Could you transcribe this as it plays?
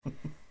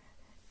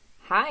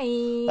Hi.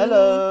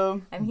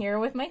 Hello. I'm here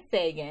with my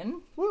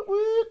Sagan. Woot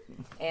woot.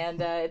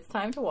 And it's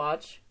time to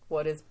watch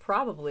what is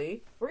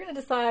probably, we're going to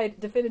decide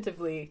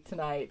definitively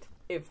tonight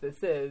if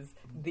this is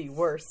the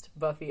worst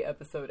Buffy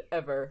episode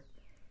ever.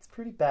 It's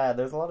pretty bad.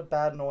 There's a lot of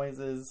bad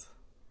noises.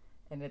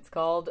 And it's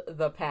called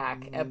The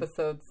Pack,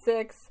 episode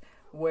 6,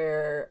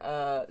 where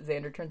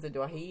Xander turns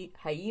into a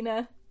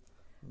hyena.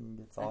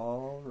 It's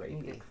all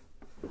rapey.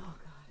 Oh,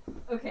 God.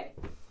 Okay.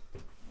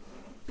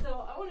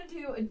 So I want to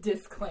do a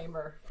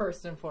disclaimer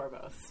first and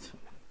foremost.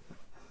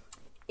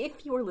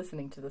 If you are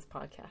listening to this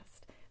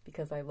podcast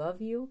because I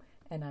love you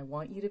and I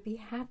want you to be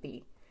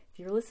happy, if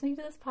you're listening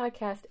to this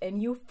podcast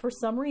and you, for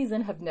some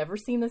reason, have never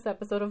seen this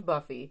episode of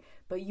Buffy,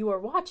 but you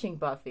are watching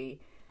Buffy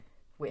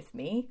with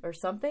me or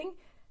something,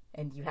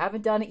 and you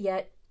haven't done it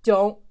yet,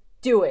 don't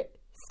do it.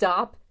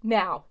 Stop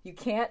now. You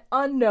can't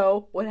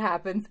unknow what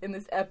happens in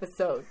this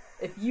episode.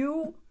 If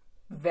you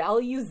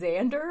value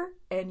Xander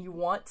and you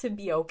want to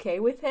be okay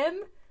with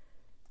him,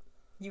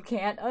 you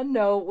can't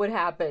unknow what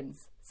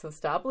happens. So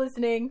stop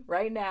listening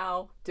right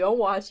now. Don't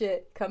watch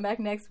it. Come back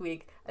next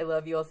week. I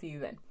love you. I'll see you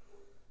then.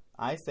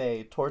 I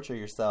say torture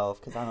yourself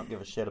because I don't give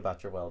a shit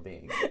about your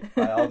well-being.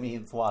 By all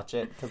means, watch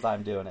it because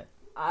I'm doing it.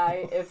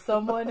 If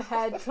someone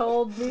had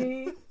told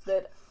me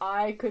that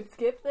I could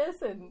skip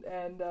this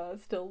and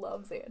still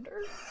love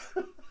Xander,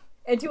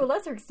 and to a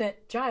lesser extent,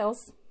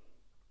 Giles.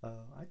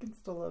 I can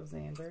still love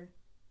Xander.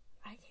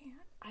 I can't.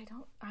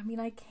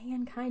 I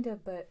can kind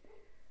of, but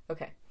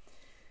okay.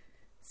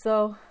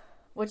 So,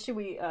 what should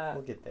we...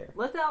 we'll get there.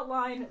 Let's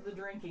outline the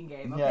drinking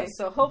game, okay? Yes.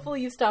 So,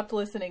 hopefully you stopped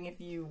listening if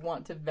you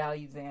want to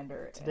value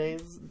Xander.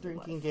 Today's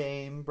drinking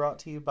game brought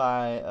to you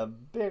by a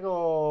big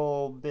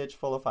old bitch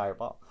full of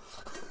Fireball.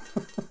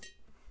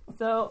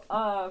 So,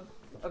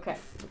 okay.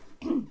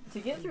 To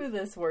get through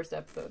this worst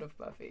episode of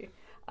Buffy,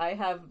 I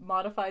have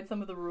modified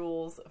some of the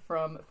rules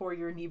from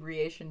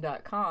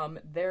foryourinebreation.com,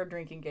 their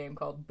drinking game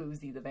called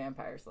Boozy the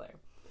Vampire Slayer.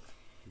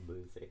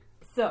 Boozy.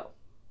 So...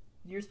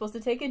 you're supposed to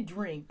take a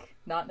drink,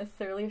 not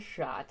necessarily a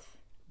shot,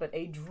 but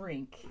a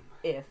drink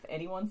if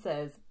anyone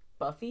says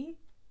Buffy,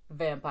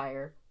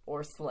 Vampire,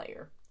 or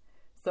Slayer.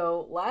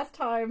 So last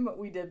time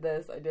we did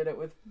this, I did it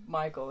with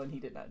Michael, and he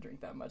did not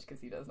drink that much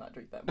because he does not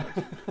drink that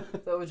much.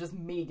 So it was just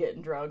me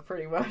getting drunk,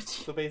 pretty much.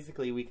 So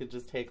basically, we could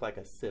just take like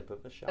a sip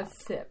of a shot. A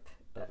sip.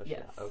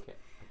 Yes. Shot. Okay.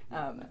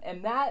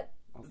 And that...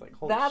 I was like,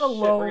 holy that shit,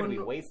 alone, we're going to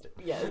be wasted.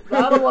 Yes,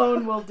 that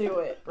alone will do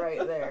it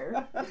right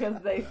there.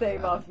 Because they say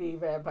Buffy,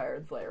 Vampire,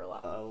 and Slayer a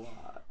lot. A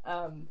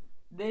lot.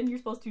 Then you're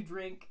supposed to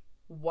drink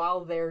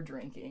while they're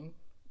drinking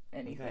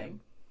anything.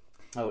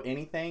 Okay. Oh,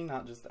 anything?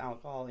 Not just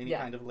alcohol? Any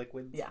kind of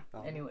liquids? Yeah,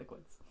 any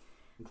liquids.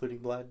 Including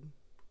blood?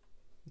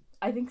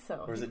 I think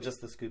so. Or is it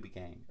just the Scooby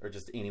Gang? Or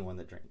just anyone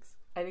that drinks?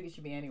 I think it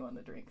should be anyone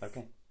that drinks.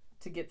 Okay.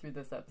 To get through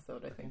this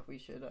episode, I think we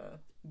should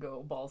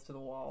go balls to the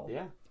wall.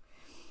 Yeah.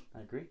 I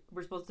agree.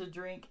 We're supposed to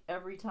drink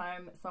every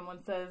time someone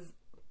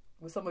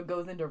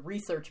goes into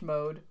research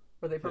mode,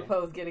 or they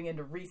propose getting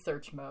into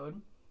research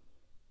mode.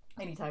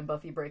 Anytime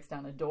Buffy breaks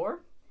down a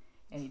door,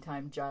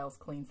 anytime Giles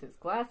cleans his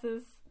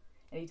glasses,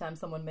 anytime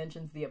someone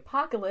mentions the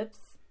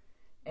apocalypse,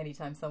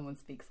 anytime someone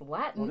speaks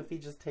Latin. What if he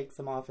just takes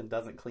them off and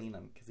doesn't clean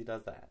them? Because he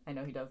does that. I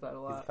know he does that a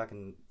lot. He's a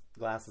fucking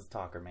glasses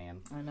talker,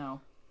 man. I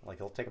know. Like,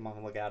 he'll take them off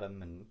and look at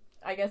them and...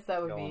 I guess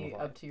that would be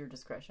up to your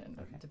discretion,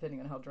 depending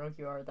on how drunk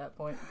you are at that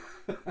point.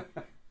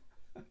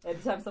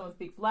 Anytime someone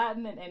speaks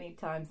Latin and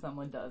anytime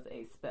someone does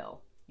a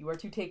spell. You are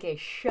to take a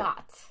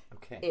shot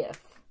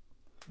if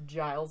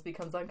Giles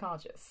becomes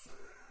unconscious,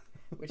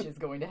 which is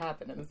going to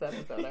happen in this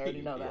episode. I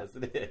already know that.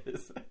 Yes, it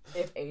is.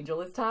 If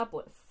Angel is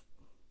topless.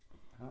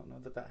 I don't know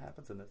that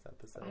happens in this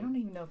episode. I don't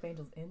even know if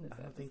Angel's in this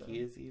episode. I don't think he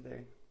is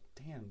either.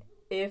 Damn.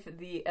 If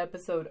the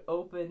episode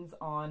opens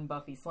on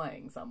Buffy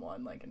slaying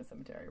someone, like in a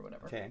cemetery or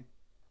whatever. Okay.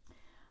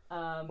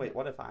 Wait,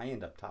 what if I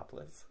end up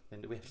topless? Then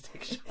do we have to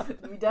take a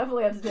shot? We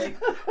definitely have to take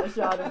a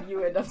shot if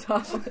you end up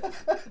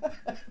topless.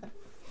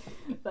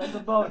 That's a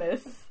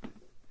bonus.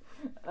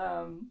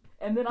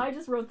 And then I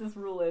just wrote this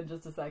rule in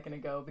just a second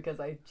ago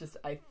because I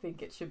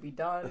think it should be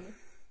done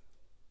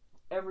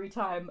every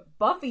time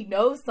Buffy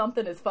knows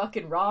something is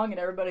fucking wrong and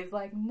everybody's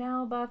like,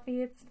 no,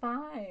 Buffy, it's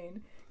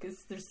fine.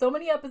 Because there's so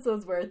many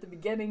episodes where at the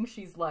beginning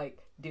she's like,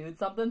 dude,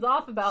 something's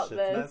off about Shit's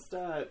this. Messed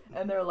up.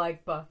 And they're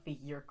like, Buffy,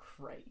 you're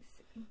crazy.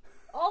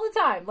 All the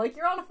time. Like,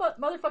 you're on a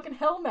motherfucking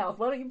hellmouth.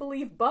 Why don't you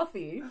believe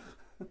Buffy?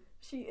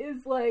 She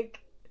is,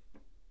 like,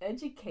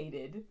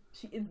 educated.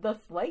 She is the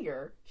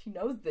Slayer. She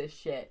knows this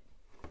shit.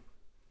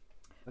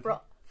 Okay.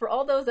 For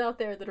all those out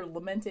there that are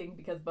lamenting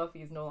because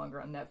Buffy is no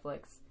longer on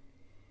Netflix,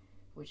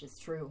 which is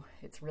true.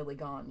 It's really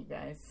gone, you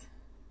guys.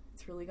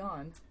 It's really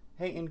gone.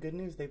 Hey, in good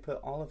news, they put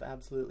all of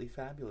Absolutely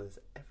Fabulous,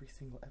 every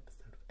single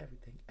episode of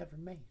everything ever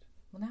made.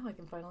 Well, now I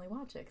can finally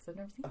watch it because I've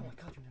never seen it. Oh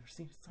my god, you've never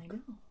seen it? I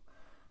know.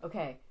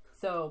 Okay,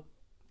 so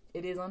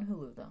it is on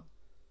Hulu,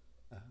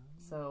 though.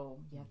 So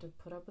you have to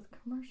put up with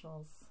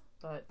commercials.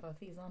 But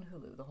Buffy's on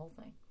Hulu, the whole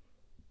thing.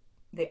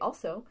 They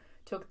also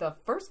took the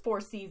first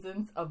 4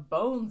 seasons of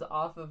Bones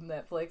off of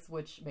Netflix,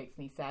 which makes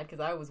me sad because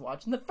I was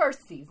watching the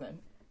first season.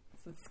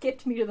 So it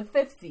skipped me to the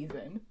 5th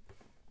season.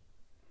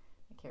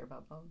 care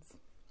about bones.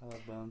 I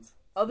love bones.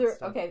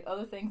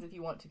 Other things if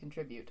you want to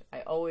contribute.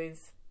 I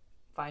always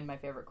find my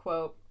favorite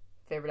quote,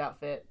 favorite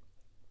outfit,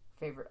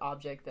 favorite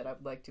object that I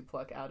would like to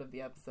pluck out of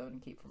the episode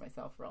and keep for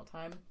myself for all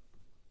time.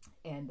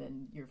 And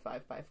then your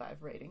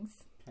 5x5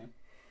 ratings. Okay.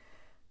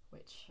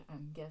 Which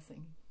I'm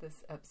guessing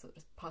this episode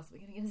is possibly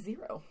going to get a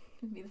 0.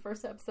 It'll be the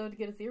first episode to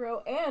get a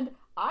 0. And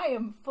I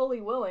am fully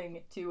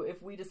willing to,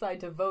 if we decide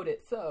to vote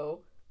it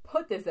so,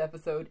 put this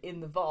episode in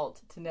the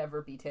vault to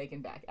never be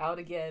taken back out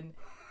again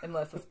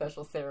unless a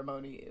special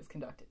ceremony is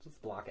conducted.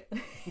 Just block it.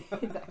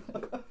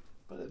 Exactly.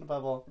 Put it in a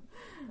bubble.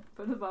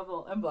 Put in a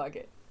bubble and block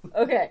it.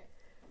 Okay.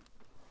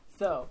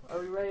 So, are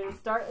we ready to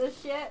start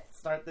this shit?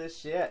 Start this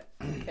shit.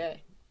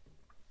 Okay.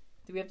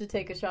 Do we have to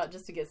take a shot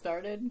just to get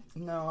started?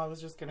 No, I was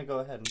just going to go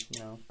ahead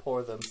and,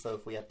 pour them so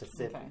if we have to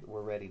sit,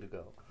 we're ready to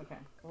go. Okay.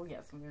 Well,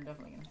 yes, we're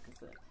definitely going to have to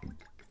sit.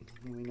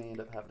 We may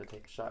end up having to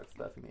take a shot because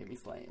Buffy may be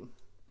slain.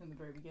 In the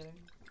very beginning?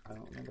 I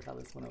don't remember how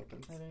this one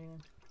opens. I don't either.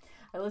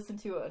 I listened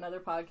to another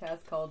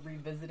podcast called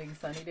Revisiting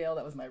Sunnydale.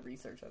 That was my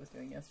research I was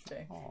doing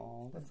yesterday.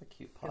 Oh, that's a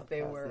cute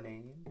podcast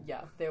name.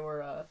 Yeah, they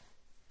were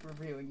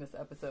reviewing this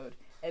episode.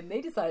 And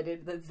they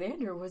decided that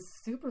Xander was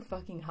super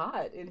fucking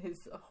hot in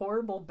his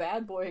horrible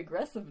bad boy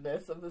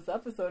aggressiveness of this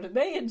episode, and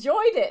they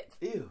enjoyed it!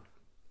 Ew.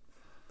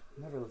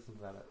 Never listened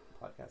to that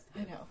podcast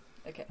again. I know.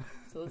 Okay,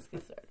 so let's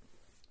get started.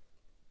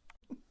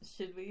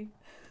 Should we?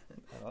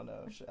 I don't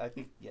know. I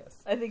think yes.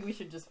 I think we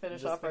should just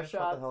finish off our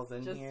shots.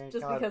 Just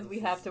God, because we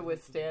have to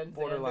withstand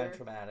borderline Xander.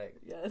 Traumatic.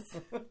 Yes.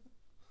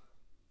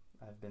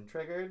 I've been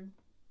triggered.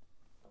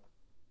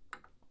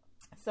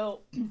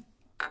 So,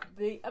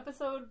 the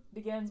episode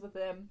begins with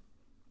them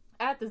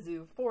at the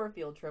zoo for a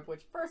field trip,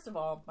 which, first of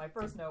all, my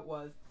first note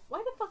was, why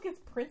the fuck is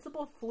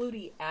Principal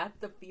Flutie at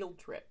the field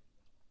trip?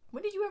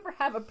 When did you ever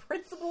have a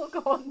principal go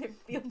on their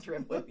field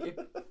trip with you?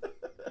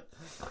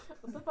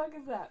 What the fuck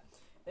is that?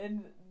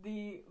 And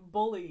the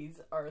bullies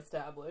are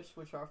established,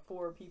 which are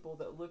 4 people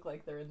that look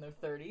like they're in their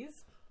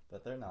 30s.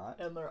 But they're not.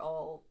 And they're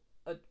all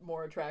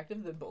more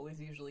attractive than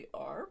bullies usually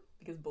are,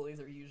 because bullies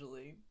are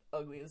usually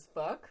ugly as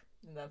fuck,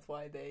 and that's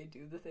why they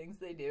do the things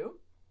they do.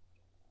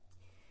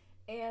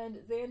 And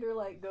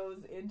Xander,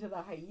 goes into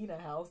the hyena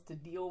house to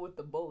deal with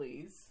the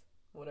bullies.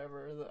 I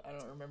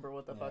don't remember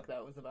what the fuck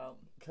that was about.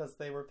 Because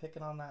they were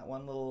picking on that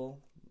one little...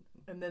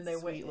 And then they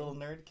sweet little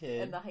nerd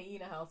kid. And the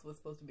hyena house was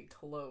supposed to be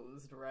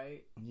closed,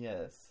 right?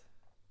 Yes.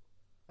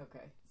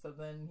 Okay, so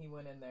then he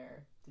went in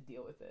there to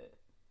deal with it.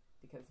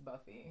 Because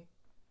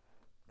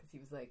he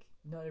was like,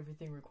 not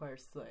everything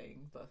requires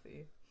slaying,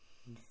 Buffy.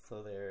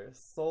 So their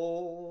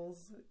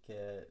souls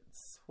get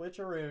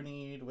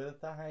switcheroonied with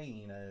the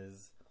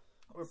hyenas.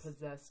 Or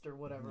possessed or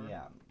whatever.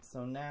 Yeah.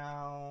 So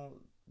now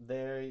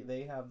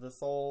they have the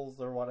souls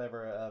or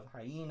whatever of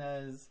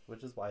hyenas,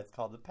 which is why it's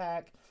called the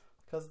pack.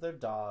 Because they're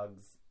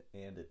dogs.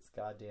 And it's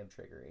goddamn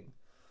triggering.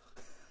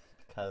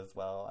 Because,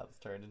 well, I was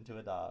turned into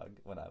a dog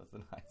when I was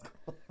in high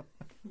school.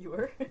 You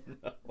were?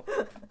 No.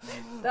 It's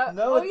triggering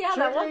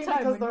that one time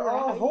because they're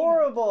all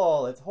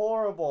horrible. It's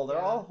horrible. They're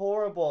all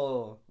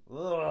horrible.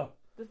 Ugh.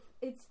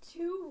 It's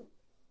too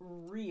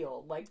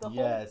real. The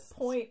whole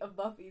point of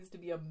Buffy is to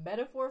be a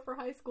metaphor for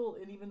high school,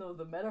 and even though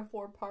the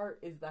metaphor part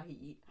is the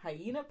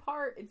hyena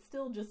part, it's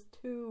still just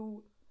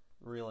too...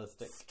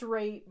 realistic.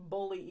 Straight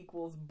bully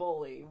equals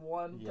bully.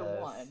 1 to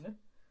 1.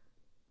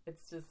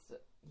 It's just,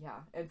 yeah.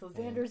 And so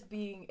Xander's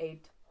being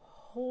a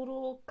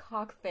total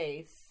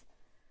cockface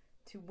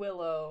to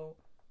Willow,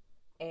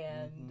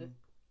 and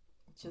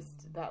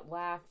just that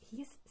laugh.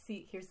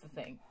 Here's the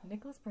thing.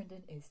 Nicholas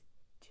Brendan is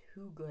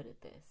too good at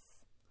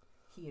this.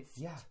 He is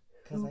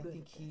because I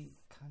think he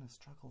kind of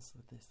struggles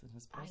with this in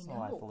his personal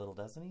life a little,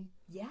 doesn't he?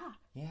 Yeah.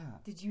 Yeah.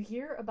 Did you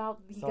hear about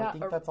I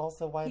think that's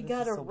also why he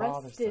got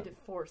arrested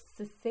for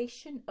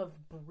cessation of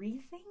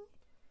breathing,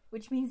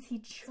 which means he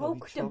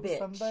choked a bitch.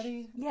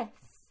 Somebody? Yes.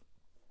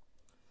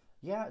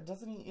 Yeah,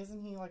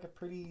 isn't he a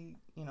pretty,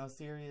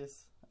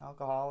 serious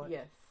alcoholic?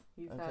 Yes.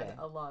 He's had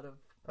a lot of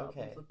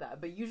problems with that.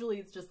 But usually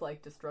it's just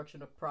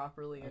destruction of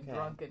property and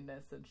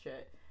drunkenness and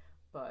shit.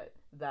 But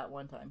that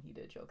one time he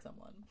did choke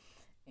someone.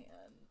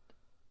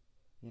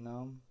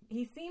 And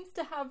he seems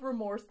to have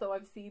remorse, though.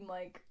 I've seen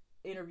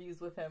interviews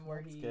with him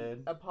where he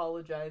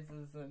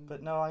apologizes and...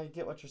 But no, I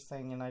get what you're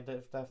saying, and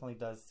it definitely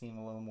does seem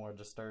a little more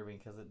disturbing,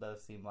 because it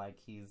does seem like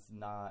he's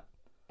not...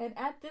 And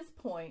at this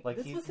point,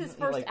 this was his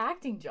first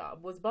acting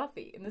job, was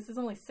Buffy, and this is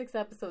only 6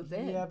 episodes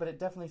in. Yeah, but it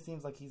definitely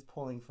seems like he's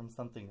pulling from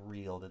something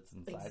real that's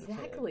inside of him.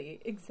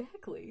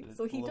 Exactly.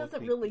 So he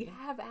doesn't really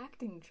have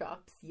acting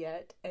chops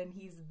yet, and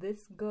he's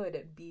this good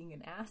at being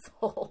an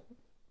asshole.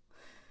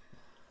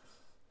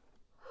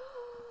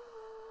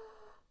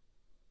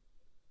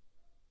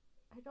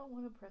 I don't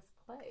want to press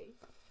play.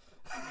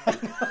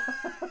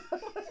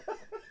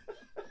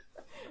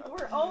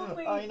 We're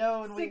only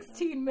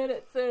 16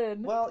 minutes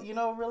in. Well,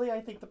 really, I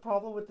think the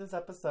problem with this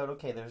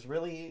episode, there's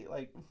really,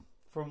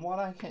 from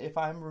what if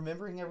I'm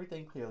remembering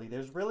everything clearly,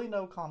 there's really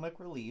no comic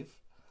relief.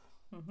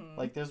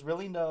 Mm-hmm. There's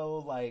really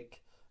no,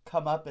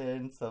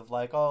 comeuppance of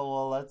like, oh,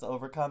 well, let's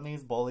overcome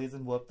these bullies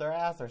and whoop their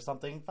ass or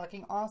something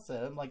fucking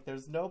awesome. Like,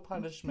 there's no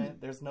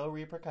punishment, there's no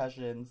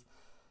repercussions.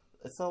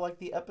 So, like,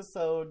 the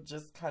episode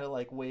just kind of,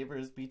 like,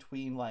 wavers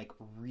between, like,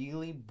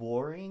 really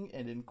boring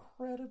and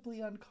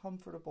incredibly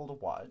uncomfortable to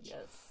watch.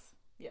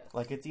 Yes.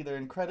 Like, it's either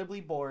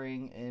incredibly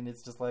boring and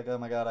it's just like, oh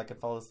my god, I could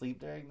fall asleep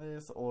during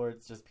this, or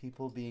it's just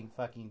people being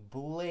fucking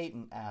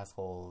blatant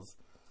assholes.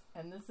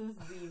 And this is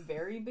the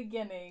very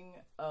beginning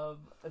of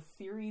a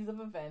series of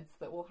events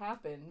that will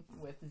happen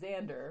with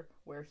Xander,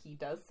 where he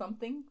does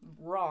something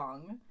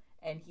wrong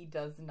and he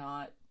does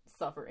not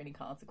suffer any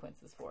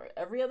consequences for it.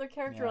 Every other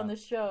character on the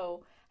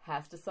show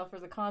has to suffer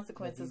the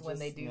consequences when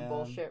they do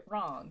bullshit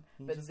wrong.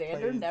 But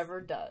Xander never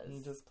does.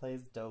 He just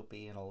plays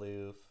dopey and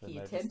aloof. And He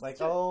they're attempts just like,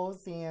 to- oh,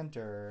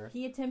 Xander.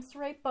 He attempts to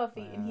rape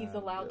Buffy, and he's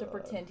allowed to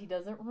pretend he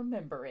doesn't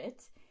remember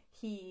it.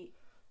 He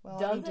Well,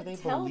 doesn't do they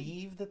tell...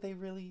 believe that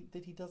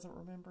he doesn't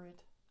remember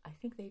it? I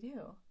think they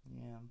do.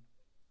 Yeah.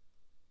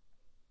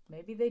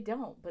 Maybe they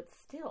don't, but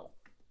still.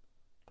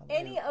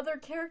 Any other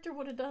character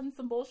would have done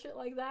some bullshit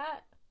like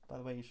that. By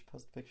the way, you should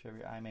post a picture of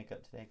your eye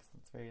makeup today because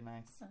it's very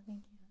nice. Oh, thank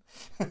you.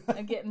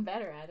 I'm getting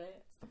better at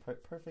it. It's the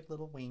perfect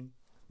little wing.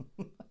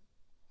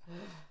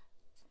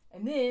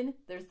 And then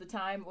there's the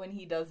time when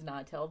he does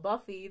not tell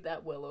Buffy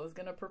that Willow is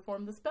going to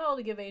perform the spell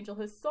to give Angel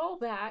his soul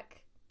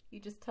back. He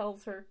just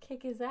tells her,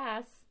 kick his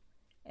ass.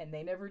 And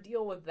they never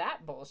deal with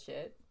that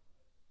bullshit.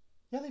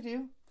 Yeah, they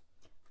do.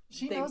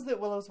 She knows that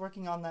Willow's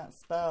working on that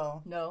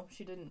spell. No,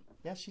 she didn't.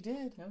 Yeah, she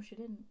did. No, she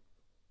didn't.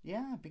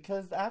 Yeah,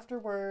 because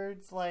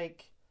afterwards,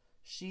 like,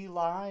 she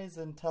lies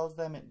and tells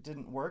them it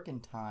didn't work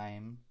in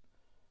time.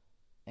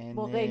 And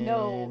well, then,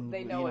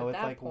 they know at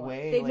that like point.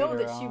 way They know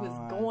later that she was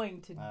on.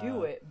 going to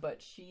do it,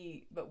 but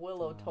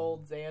Willow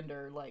told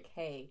Xander, like,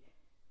 hey,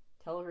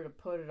 tell her to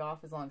put it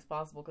off as long as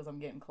possible because I'm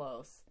getting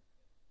close.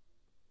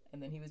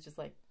 And then he was just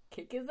like,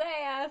 kick his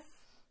ass.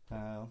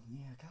 Oh,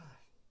 yeah, God.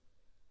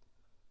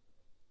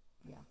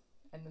 Yeah.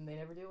 And then they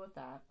never deal with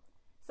that.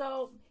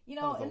 So, you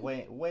know... That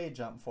was a way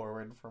jump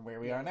forward from where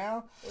we are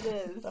now. It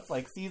is. That's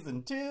like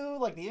season 2,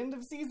 like the end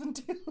of season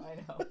 2. I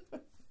know.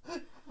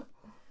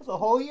 The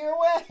whole year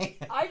away.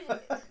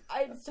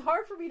 It's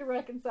hard for me to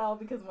reconcile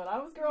because when I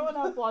was growing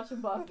up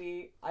watching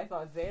Buffy, I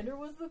thought Xander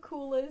was the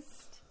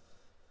coolest.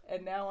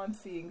 And now I'm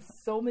seeing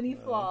so many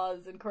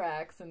flaws and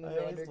cracks in the Xander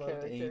character. I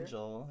always loved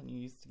Angel, and you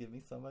used to give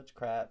me so much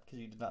crap because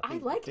you did not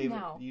think I like David, him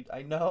now.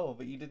 I know,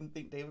 but you didn't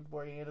think David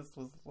Boreanaz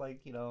was like,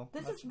 you know,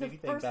 this much is of the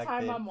anything first back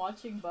time then. I'm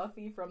watching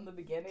Buffy from the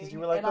beginning, You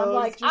were like, and I'm oh,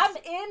 like, just... I'm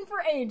in for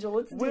Angel.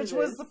 Let's do Which this.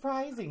 was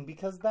surprising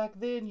because back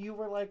then you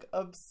were like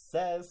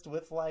obsessed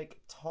with like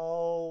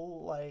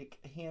tall, like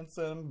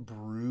handsome,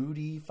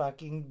 broody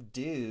fucking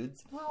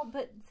dudes. Well,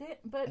 but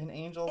and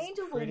Angel's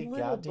a pretty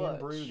little goddamn butch.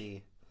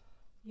 broody.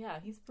 Yeah,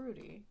 he's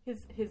broody.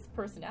 His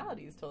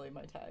personality is totally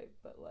my type,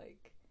 but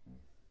like,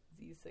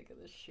 Z's sick of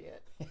this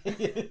shit.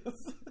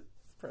 He's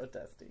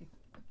protesting.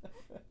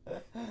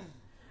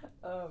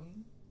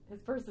 His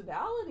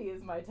personality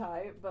is my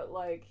type, but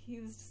like,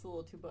 he's just a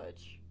little too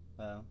butch.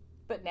 Oh.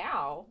 But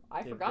now,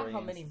 I forgot how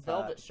Boreanaz many is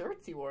velvet hot.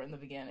 shirts he wore in the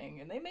beginning,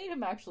 and they made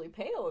him actually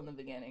pale in the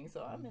beginning,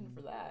 so I'm in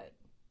for that.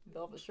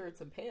 Velvet shirts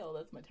and pale,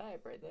 that's my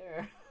type right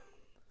there.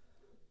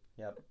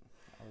 Yep.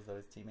 I was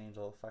always Team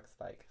Angel. Fuck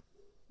Spike.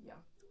 Yeah.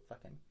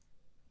 Fucking.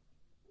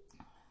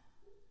 Spike.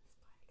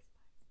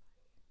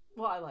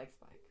 Well, I like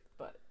Spike,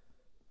 but,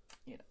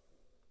 you know,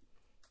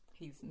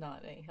 he's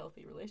not in a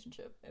healthy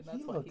relationship, and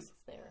that's why he's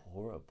there.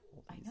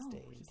 Horrible I these know,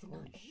 days. he did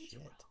Holy not age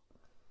shit.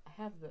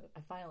 well. I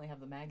finally have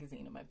the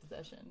magazine in my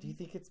possession. Do you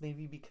think it's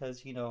maybe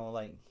because, you know,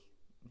 like,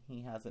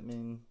 he hasn't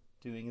been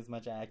doing as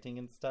much acting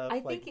and stuff,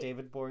 like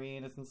David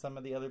Boreanaz and some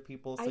of the other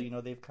people, so, you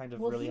know, they've kind of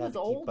really had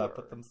to keep up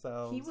with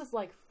themselves. He was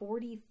like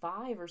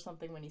 45 or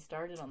something when he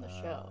started on the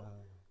show.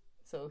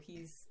 So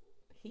he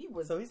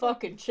was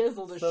fucking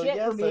chiseled as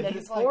shit for being in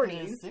his 40s. Like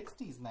in his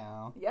 60s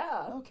now.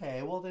 Yeah.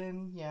 Okay, well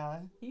then, yeah.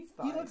 He's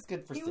fine. He looks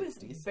good for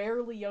 60s. He was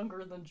barely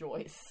younger than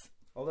Joyce.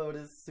 Although it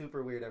is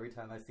super weird every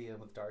time I see him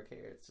with dark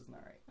hair. It's just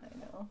not right. I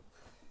know.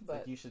 But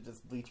like you should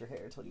just bleach your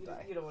hair until you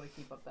die. You don't want to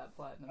keep up that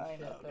platinum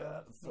shit, know, though.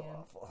 God, it's so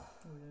awful.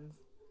 It is.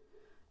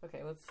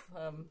 Okay, let's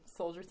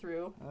soldier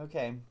through.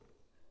 Okay.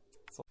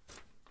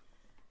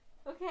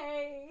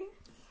 Okay,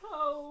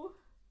 so...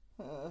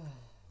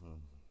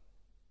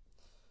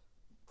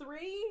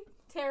 3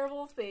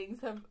 terrible things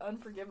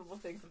unforgivable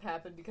things have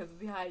happened because of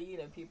the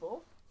hyena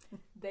people.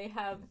 They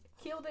have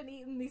killed and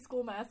eaten the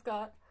school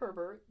mascot,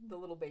 Herbert, the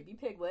little baby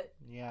piglet.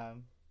 Yeah.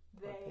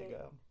 They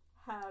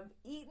have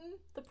eaten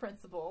the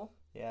principal.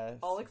 Yes.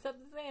 All except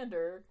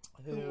Xander,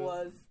 who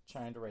was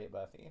trying to rape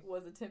Buffy.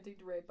 Was attempting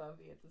to rape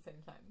Buffy at the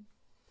same time.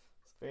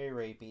 It's very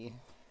rapey.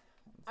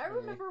 I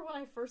remember when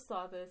I first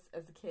saw this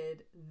as a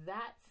kid,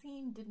 that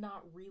scene did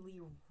not really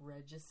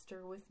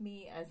register with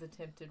me as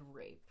attempted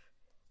rape.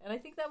 And I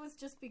think that was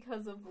just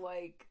because of,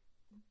 like,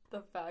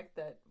 the fact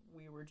that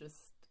we were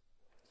just...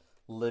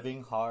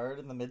 living hard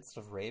in the midst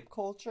of rape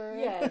culture?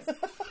 Yes,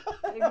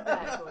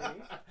 exactly.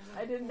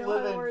 I didn't know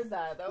how to word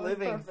that. That was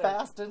living perfect.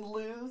 fast and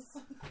loose.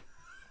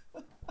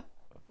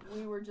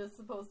 we were just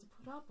supposed to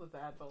put up with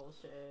that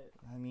bullshit.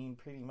 I mean,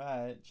 pretty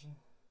much.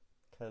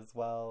 Because,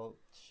 well,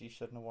 she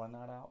shouldn't have worn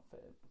that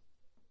outfit.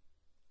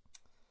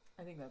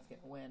 I think that's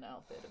going to win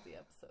outfit of the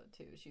episode,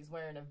 too. She's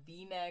wearing a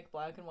V-neck,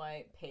 black and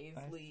white,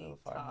 paisley I so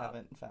far top.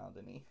 haven't found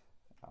any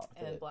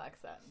outfit. And black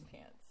satin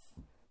pants.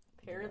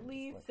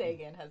 Apparently,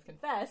 Sagan has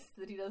confessed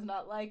that he does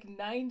not like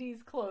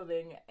 90s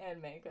clothing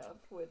and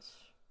makeup, which...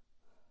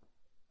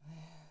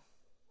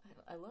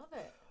 I love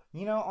it.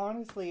 You know,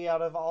 honestly,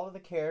 out of all of the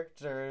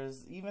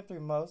characters, even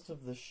through most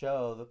of the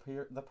show,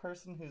 the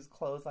person whose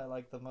clothes I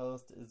like the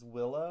most is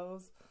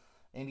Willow's.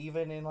 And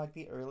even in, like,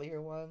 the earlier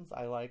ones,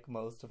 I like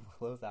most of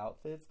Willow's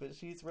outfits. But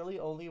she's really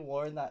only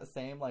worn that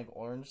same, like,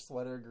 orange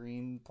sweater,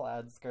 green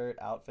plaid skirt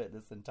outfit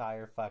this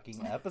entire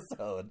fucking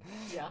episode.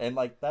 Yeah. And,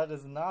 like, that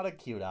is not a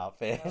cute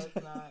outfit. No,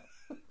 it's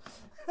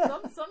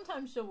not.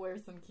 Sometimes she'll wear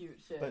some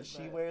cute shit. But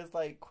she wears,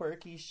 like,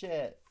 quirky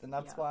shit. And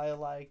that's why I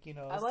like, you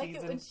know, I like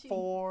season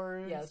 4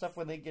 and stuff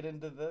when they get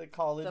into the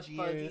college the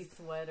years. fuzzy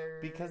sweater.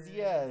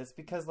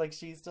 Because, like,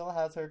 she still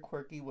has her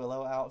quirky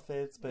Willow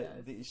outfits,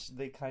 but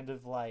they kind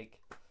of, like...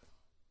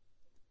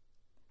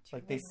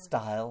 Like, they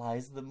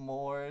stylize them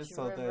more,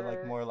 so they're,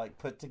 like, more, like,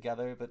 put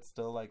together, but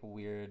still, like,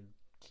 weird,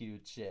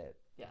 cute shit.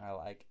 Yeah. I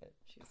like it.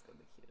 She's got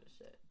the cutest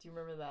shit. Do you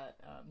remember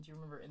that, do you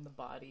remember In the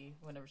Body,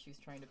 whenever she's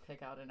trying to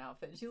pick out an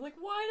outfit, and she's like,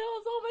 why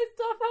does all my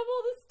stuff have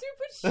all this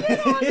stupid shit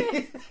on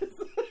it?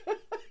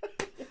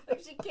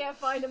 Like, she can't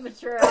find a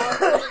mature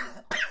outfit.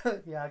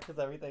 Yeah, because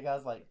everything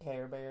has, like,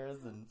 Care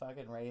Bears and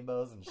fucking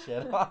rainbows and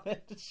shit on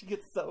it. She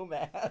gets so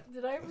mad.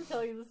 Did I ever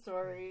tell you the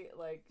story?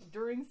 Like,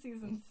 during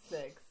season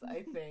 6,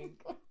 I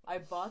think, I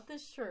bought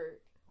this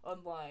shirt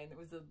online. It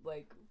was a,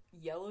 like,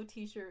 yellow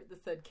t-shirt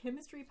that said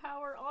Chemistry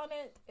Power on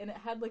it, and it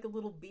had, like, a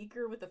little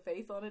beaker with a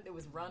face on it. It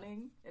was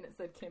running, and it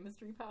said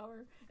Chemistry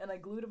Power, and I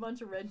glued a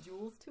bunch of red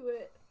jewels to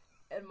it,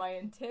 and my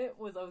intent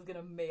was I was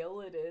gonna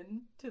mail it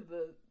in to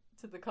the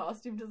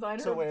costume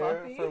designer to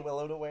wear Buffy, for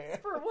Willow to wear.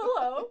 For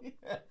Willow.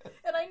 Yes.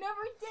 And I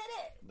never did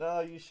it.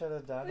 No, you should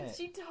have done it.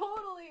 It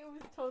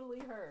was totally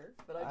her.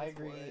 But I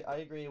agree. I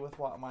agree with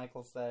what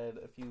Michael said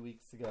a few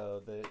weeks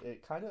ago, that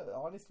it kind of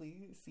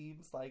honestly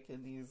seems like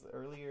in these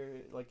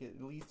earlier, like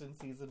at least in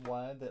season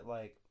 1, that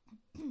like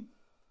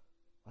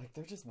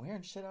they're just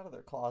wearing shit out of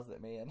their closet,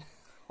 man.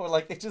 Or,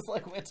 like, they just,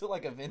 like, went to,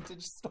 like, a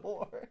vintage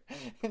store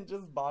and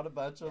just bought a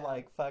bunch of,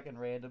 like, fucking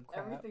random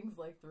crap. Everything's,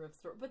 like, thrift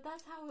store. But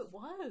that's how it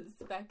was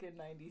back in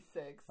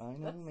 96. I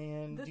know,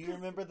 man. Do you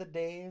remember the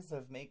days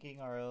of making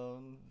our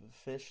own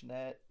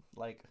fishnet,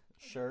 like,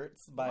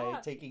 shirts by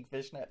taking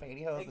fishnet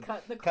pantyhose and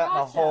cutting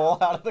a hole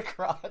out of the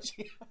crotch?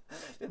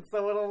 And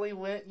so it only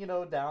went, you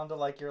know, down to,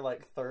 like, your,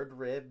 like, third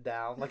rib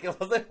down. Like, it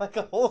wasn't, like,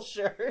 a whole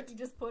shirt. You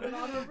just put it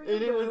on over your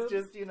And it was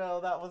just, you know,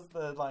 that was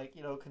the, like,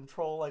 you know,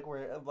 control, like,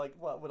 where, like,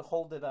 what would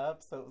hold it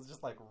up. So it was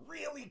just, like,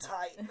 really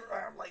tight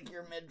around, like,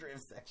 your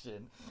midriff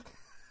section.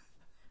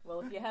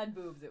 Well, if you had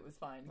boobs, it was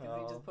fine, because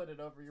you just put it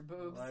over your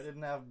boobs. I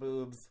didn't have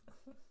boobs.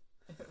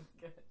 It was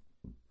good.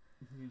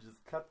 You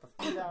just cut the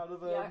feet out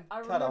of them,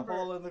 yeah, cut a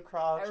hole in the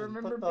crotch, and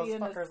put those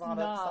fuckers on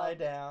upside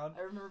down.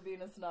 I remember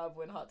being a snob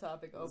when Hot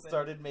Topic opened.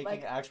 Started making,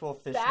 like, actual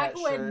fishnet shirts. Back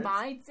when shirts.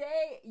 My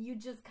day, you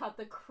just cut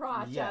the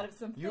crotch out of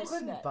some fishnet. You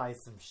couldn't buy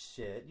some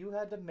shit. You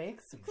had to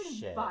make some shit. You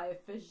couldn't buy a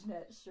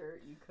fishnet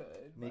shirt. You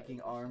could.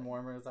 Making arm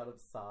warmers out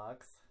of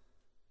socks.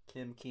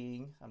 Kim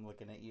King, I'm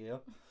looking at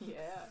you.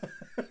 Yeah.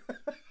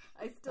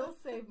 I still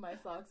save my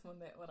socks when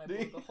I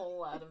pull the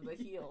hole out of the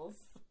heels.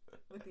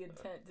 With the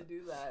intent to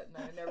do that,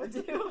 and I never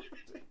do.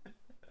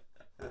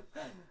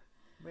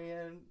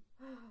 Man.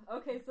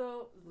 Okay,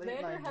 so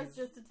Xander has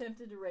just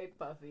attempted to rape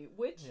Buffy,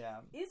 which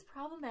is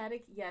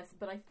problematic, yes,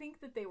 but I think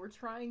that they were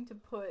trying to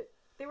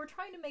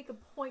make a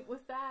point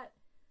with that,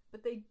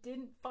 but they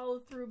didn't follow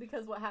through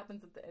because what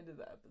happens at the end of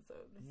the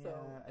episode. Yeah, so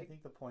I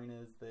think the point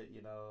is that,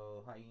 you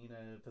know,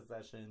 hyena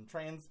possession,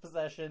 trans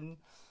possession,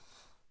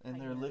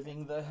 and they're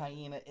living the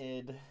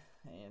hyena-id,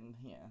 and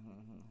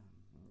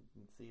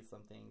see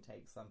something,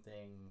 take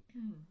something.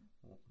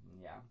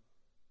 Yeah.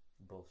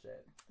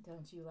 Bullshit.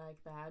 Don't you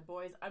like bad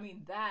boys? I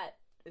mean, that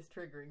is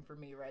triggering for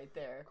me right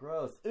there.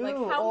 Gross. Ew, like,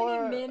 how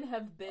many men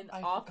have been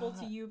awful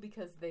to you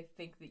because they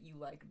think that you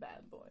like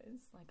bad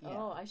boys? Like,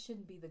 oh, I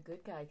shouldn't be the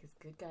good guy because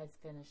good guys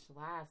finish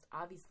last.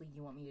 Obviously,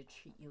 you want me to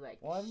treat you like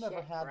I've shit,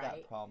 never had right?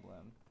 that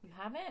problem. You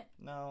haven't?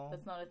 No.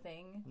 That's not a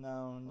thing?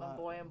 No, not.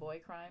 Boy on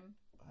boy crime?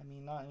 I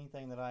mean, not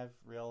anything that I've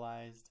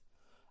realized.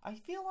 I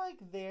feel like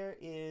there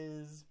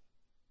is...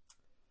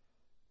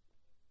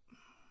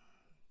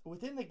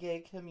 Within the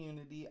gay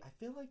community, I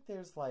feel like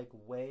there's, like,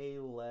 way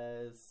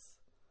less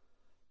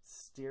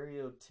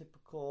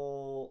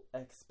stereotypical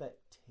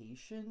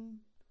expectation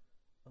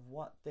of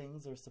what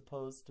things are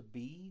supposed to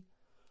be.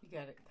 You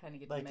gotta kind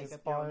of get like, to make as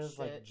up your far own as, shit.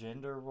 like,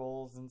 gender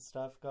roles and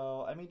stuff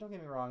go. I mean, don't get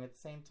me wrong, at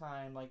the same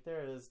time, like,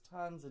 there is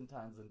tons and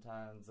tons and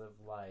tons of,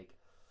 like...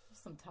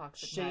 Some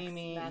toxic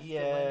shaming,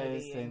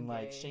 masculinity yes, and,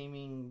 like,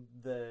 shaming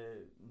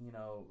the, you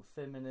know,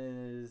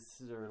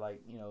 feminists, or,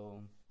 like, you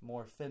know,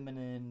 more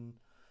feminine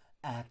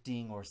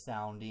acting or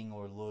sounding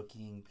or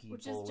looking people,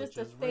 which is just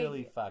which is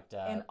really fucked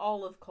up. In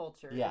all of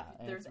culture. Yeah, if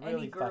and there's it's really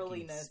any girliness,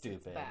 fucking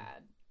stupid. it's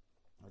bad.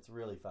 It's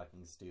really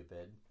fucking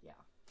stupid. Yeah.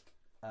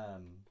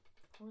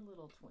 Poor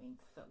little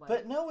twinks that like.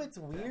 But no, it's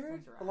weird.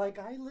 and drag. Like,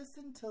 I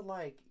listen to,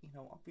 like, you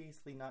know,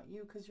 obviously not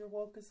you because you're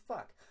woke as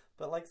fuck.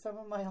 But, like, some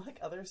of my, like,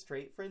 other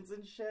straight friends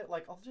and shit,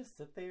 like, I'll just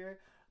sit there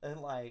and,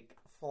 like,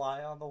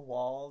 fly on the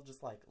wall,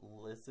 just, like,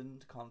 listen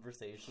to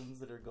conversations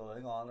that are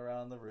going on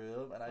around the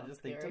room. And I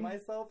just think to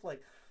myself,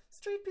 like,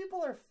 straight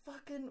people are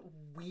fucking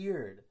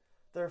weird.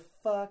 They're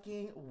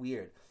fucking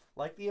weird.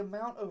 Like, the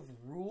amount of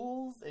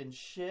rules and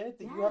shit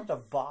that you have to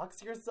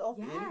box yourself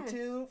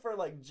into for,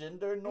 like,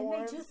 gender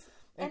norms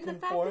and the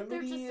fact that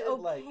they're just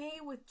okay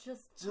with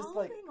just following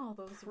like, all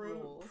those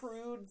rules.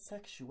 Prude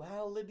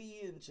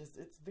sexuality and just,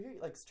 it's very,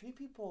 like, straight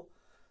people,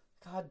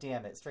 god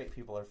damn it, straight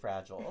people are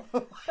fragile.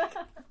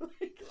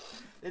 like,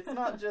 it's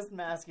not just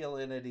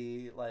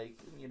masculinity,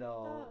 like, you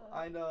know,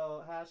 I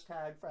know,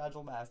 hashtag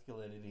fragile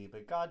masculinity,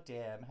 but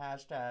goddamn,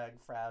 hashtag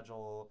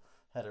fragile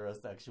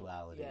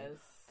heterosexuality. Yes.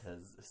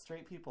 Because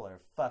straight people are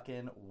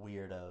fucking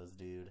weirdos,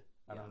 dude.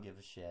 I don't give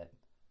a shit.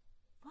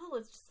 Well,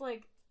 it's just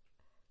like,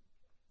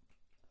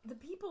 the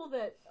people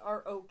that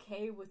are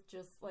okay with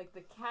just, like,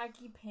 the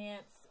khaki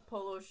pants,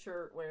 polo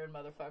shirt wearing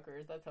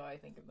motherfuckers, that's how I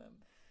think of them.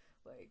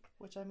 Like,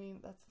 which, I mean,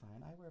 that's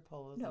fine. I wear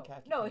polos and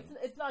khaki pants.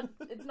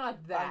 It's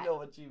not that. I know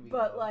what you mean.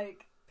 But,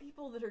 like,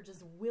 people that are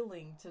just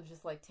willing to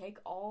just, like, take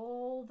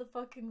all the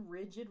fucking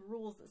rigid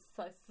rules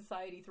that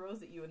society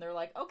throws at you, and they're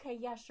like, okay,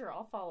 yeah, sure,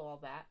 I'll follow all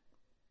that.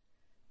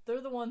 They're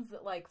the ones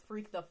that, like,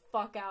 freak the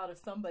fuck out if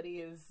somebody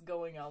is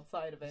going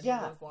outside of any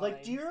of those lines.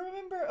 Like, do you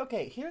remember...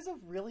 Okay, here's a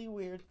really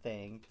weird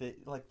thing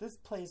that, like, this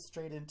plays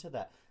straight into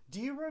that. Do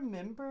you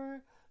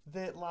remember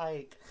that,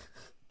 like,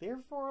 there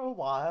for a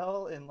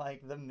while in,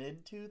 like, the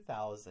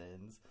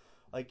mid-2000s,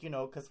 like, you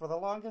know, because for the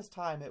longest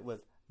time it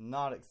was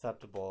not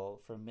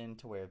acceptable for men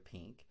to wear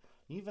pink.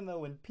 Even though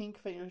when pink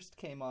first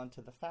came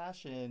onto the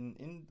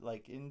fashion,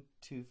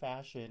 into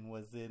fashion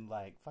was in,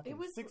 like, fucking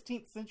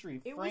 16th century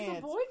France. It was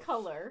a boy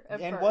color at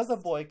first. Was a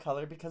boy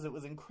color because it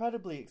was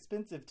incredibly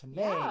expensive to make.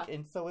 Yeah.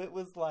 And so it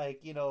was like,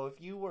 you know, if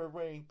you were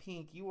wearing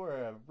pink, you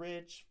were a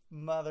rich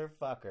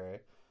motherfucker.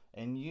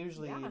 And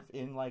usually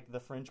in, like, the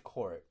French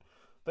court.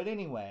 But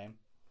anyway,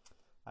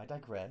 I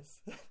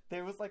digress.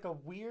 There was, like, a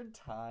weird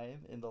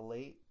time in the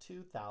late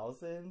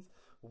 2000s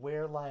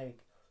where,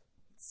 like,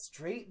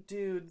 straight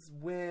dudes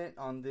went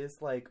on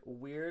this, like,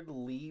 weird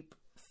leap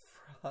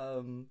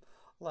from,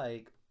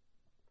 like,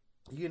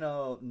 you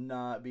know,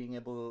 not being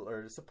able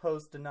or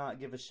supposed to not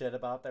give a shit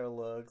about their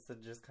looks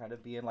and just kind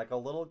of being, like, a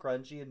little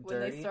grungy and dirty.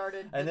 When they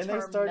started and the then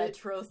term they started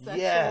metrosexual.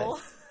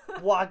 Yes.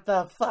 What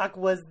the fuck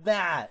was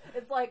that?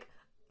 It's like,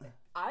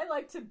 I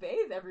like to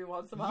bathe every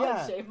once in a while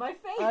and shave my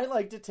face. I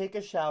like to take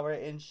a shower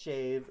and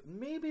shave.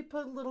 Maybe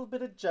put a little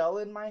bit of gel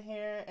in my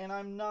hair, and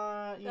I'm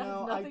not, you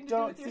know, I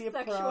don't see a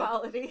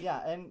sexuality.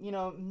 Yeah, and, you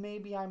know,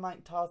 maybe I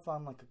might toss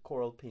on, like, a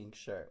coral pink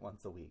shirt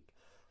once a week.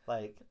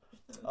 Like,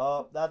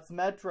 oh, that's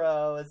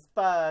metro as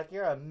fuck.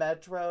 You're a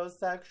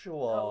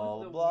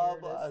metrosexual. Blah,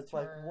 blah. It's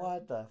term. like,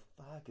 what the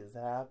fuck is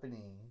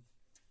happening?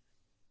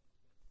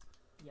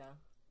 Yeah,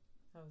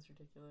 that was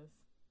ridiculous.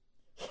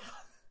 Yeah.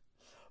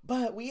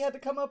 But we had to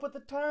come up with a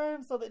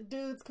term so that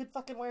dudes could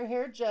fucking wear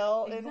hair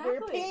gel and wear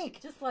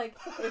pink. Just like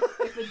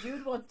if a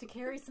dude wants to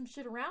carry some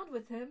shit around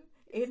with him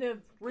in a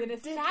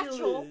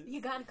satchel, you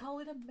gotta call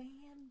it a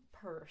man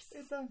purse.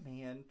 It's a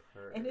man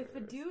purse. And if a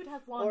dude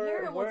has long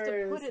hair and wants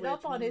to put it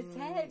up on his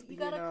head, you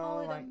gotta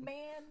call it a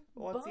man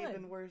bun. What's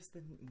even worse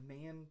than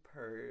man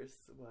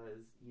purse was,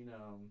 you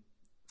know,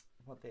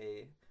 what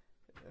they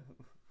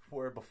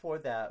were before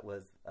that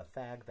was a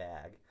fag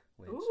bag.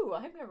 Which, ooh,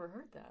 I've never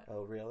heard that.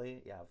 Oh,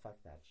 really? Yeah, fuck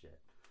that shit.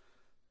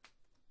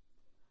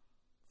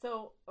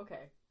 So,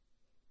 okay.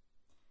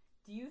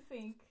 Do you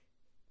think,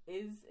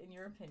 in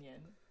your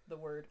opinion, the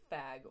word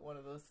fag one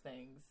of those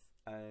things?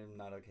 I'm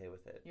not okay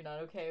with it. You're not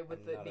okay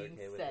with it being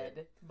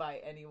said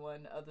by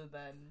anyone other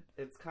than...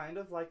 It's kind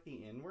of like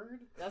the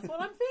N-word. That's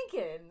what I'm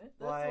thinking. That's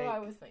what I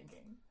was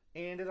thinking.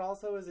 And it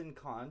also is in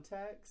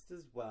context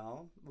as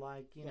well.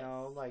 Like, you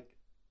know, like,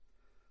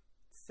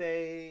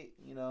 say,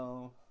 you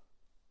know...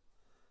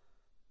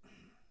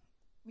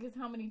 Because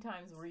how many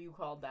times were you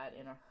called that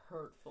in a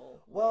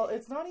hurtful way? Well,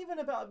 it's not even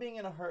about being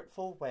in a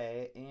hurtful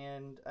way.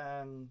 And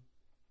one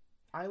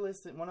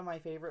of my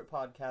favorite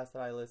podcasts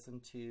that I listen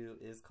to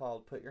is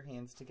called Put Your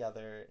Hands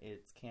Together.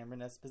 It's Cameron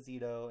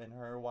Esposito and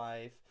her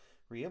wife,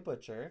 Rhea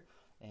Butcher.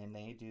 And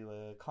they do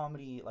a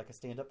comedy, like a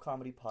stand-up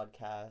comedy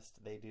podcast.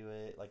 They do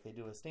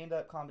a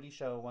stand-up comedy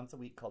show once a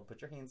week called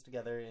Put Your Hands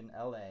Together in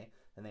LA.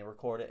 And they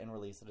record it and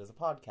release it as a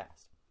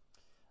podcast.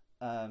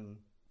 I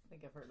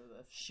think I've heard of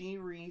this. She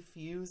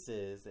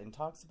refuses and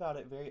talks about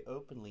it very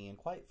openly and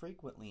quite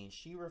frequently.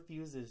 She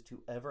refuses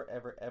to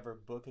ever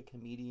book a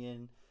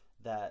comedian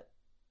that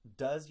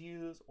does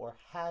use or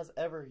has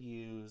ever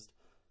used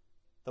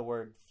the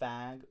word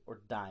fag or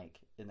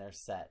dyke in their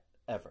set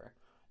ever.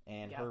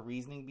 And her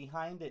reasoning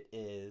behind it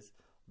is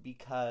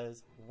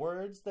because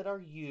words that are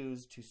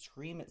used to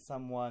scream at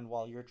someone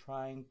while you're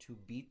trying to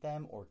beat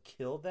them or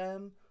kill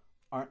them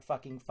aren't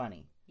fucking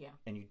funny. Yeah.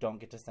 And you don't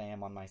get to say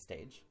them on my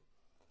stage.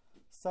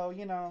 So,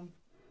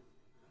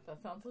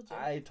 That sounds legit.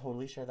 I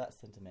totally share that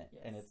sentiment.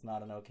 Yes. And it's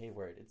not an okay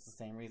word. It's the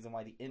same reason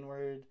why the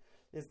N-word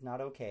is not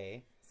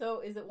okay.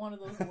 So is it one of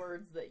those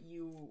words that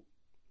you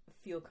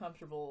feel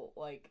comfortable,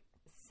 like,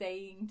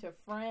 saying to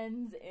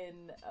friends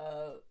in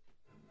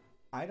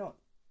I don't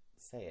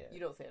say it. You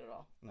don't say it at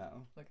all?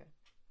 No. Okay.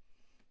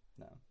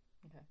 No.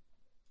 Okay.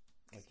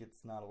 Like,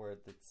 it's not a word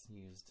that's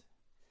used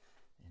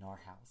in our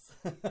house.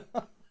 There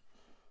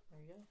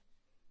you go.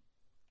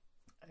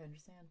 I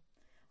understand.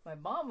 My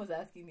mom was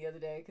asking the other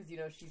day, because,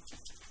 she's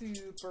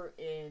super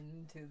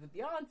into the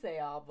Beyonce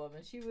album,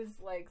 and she was,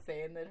 like,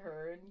 saying that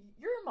her and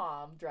your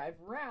mom drive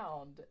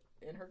around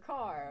in her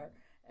car,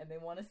 and they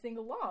want to sing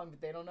along, but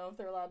they don't know if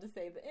they're allowed to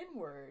say the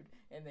N-word,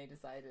 and they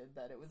decided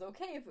that it was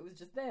okay if it was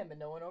just them, and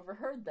no one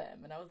overheard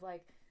them, and I was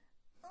like,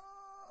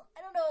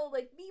 I don't know,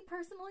 like, me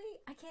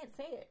personally, I can't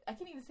say it. I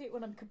can't even say it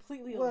when I'm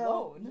completely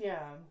alone.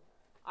 Yeah.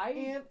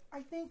 And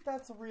I think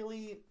that's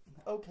really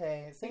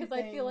okay. Same because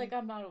thing. I feel like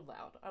I'm not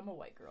allowed. I'm a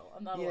white girl.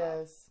 I'm not allowed.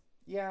 Yes.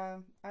 Yeah,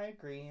 I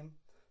agree.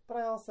 But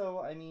I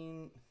also,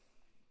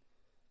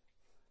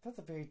 that's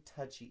a very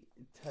touchy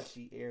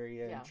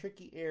area and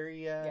tricky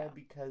area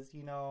because,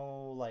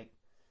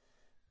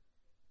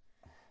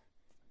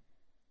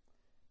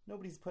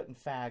 nobody's putting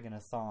fag in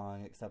a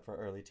song except for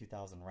early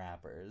 2000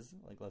 rappers.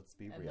 Like, let's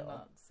be real. And they're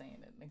not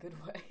saying it in a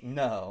good way.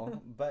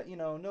 No, but,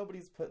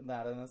 nobody's putting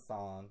that in a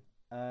song.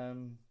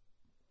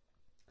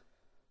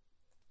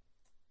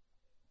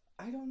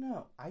 I don't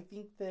know. I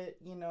think that,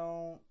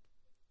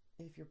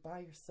 if you're by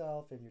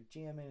yourself and you're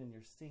jamming and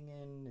you're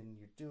singing and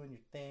you're doing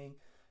your thing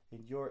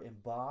and you're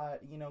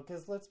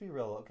because let's be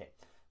real, okay.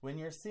 When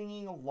you're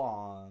singing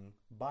along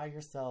by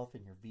yourself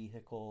in your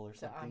vehicle or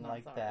something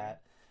like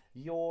that,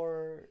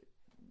 you're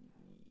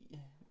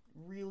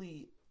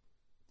really,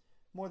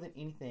 more than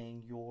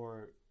anything,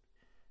 you're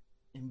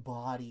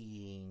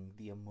embodying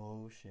the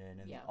emotion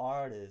and the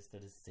artist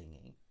that is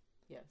singing.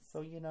 Yes.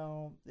 So,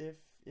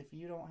 if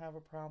you don't have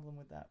a problem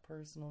with that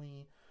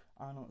personally,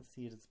 I don't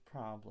see it as a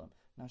problem.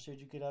 Now, should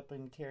you get up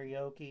and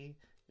karaoke?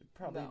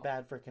 Probably a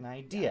bad freaking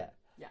idea.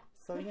 Yeah.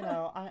 So,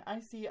 I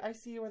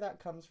see where that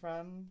comes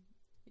from.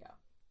 Yeah.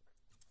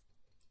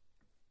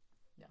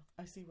 Yeah.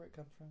 I see where it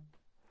comes from.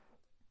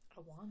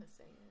 I want to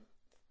say it.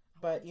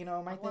 But,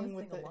 my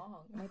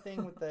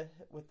thing with the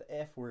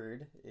F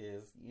word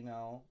is,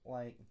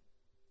 like,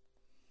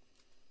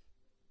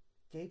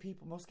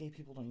 most gay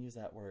people don't use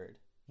that word.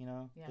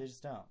 They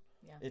just don't.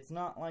 Yeah. It's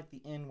not like the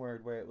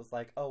N-word where it was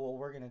like, oh, well,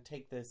 we're going to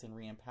take this and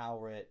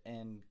re-empower it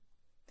and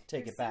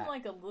take it back. There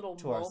seemed like a little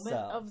to moment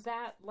ourselves. of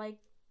that, like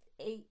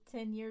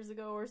 8-10 years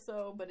ago or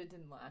so, but it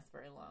didn't last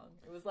very long.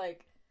 It was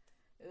like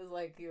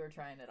you were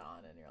trying it on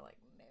and you're like,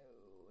 no,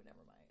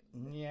 never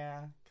mind.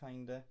 Yeah,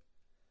 kinda.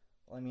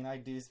 Well, I mean, I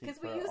do speak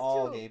for used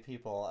all to. gay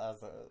people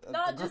as a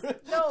Not group. just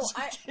no.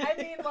 I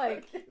mean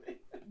like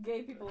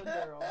gay people in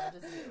general. Not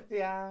just you.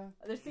 Yeah.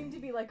 There seemed to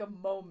be like a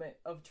moment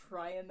of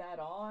trying that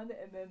on,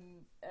 and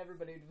then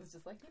everybody was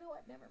just like, you know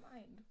what? Never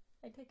mind.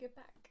 I take it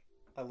back.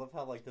 I love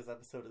how this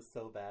episode is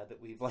so bad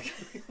that we've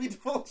we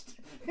divulged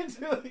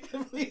into a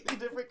completely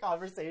different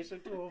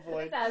conversation to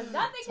avoid It has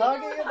nothing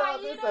talking to do with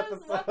about this hyenas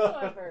episode.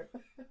 whatsoever.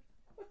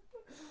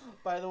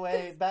 By the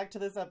way, back to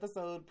this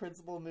episode,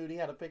 Principal Moody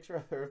had a picture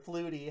of her.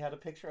 Flutie had a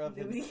picture of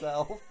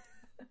himself.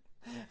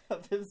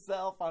 Of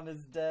himself on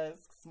his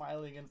desk,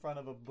 smiling in front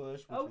of a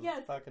bush, which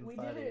was fucking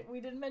funny.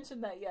 We didn't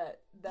mention that yet.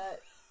 That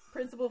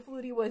Principal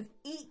Flutie was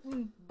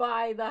eaten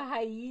by the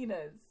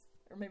hyenas.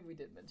 Or maybe we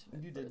did mention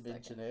it. You did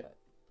mention it.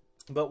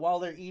 But while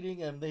they're eating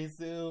him, they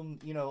zoom,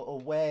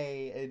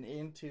 away and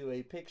into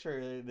a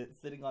picture that's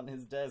sitting on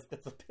his desk.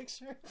 That's a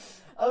picture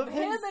of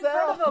him himself in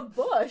front of a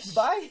bush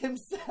by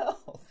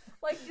himself,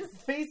 like just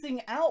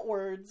facing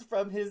outwards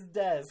from his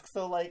desk.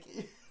 So,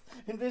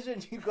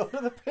 envision you go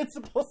to the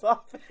principal's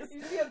office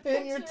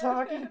and you're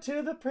talking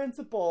to the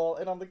principal,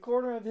 and on the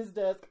corner of his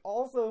desk,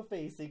 also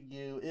facing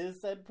you, is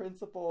said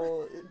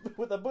principal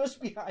with a bush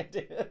behind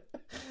him,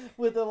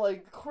 with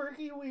a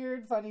quirky,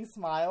 weird, funny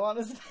smile on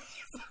his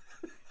face.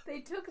 They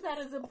took that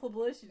as a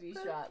publicity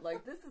shot.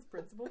 Like, this is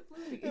Principal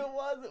Flutie. It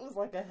was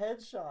like a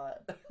headshot.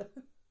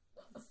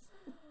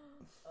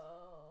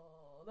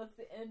 Oh, that's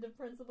the end of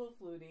Principal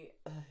Flutie.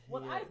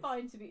 What I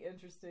find to be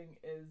interesting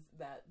is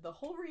that the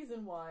whole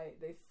reason why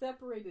they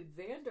separated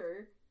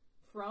Xander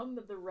from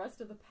the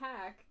rest of the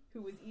pack,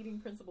 who was eating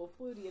Principal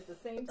Flutie at the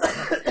same time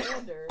as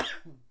Xander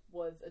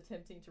was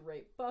attempting to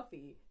rape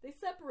Buffy, they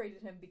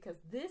separated him because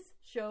this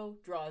show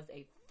draws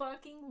a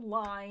fucking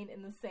line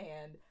in the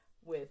sand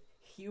with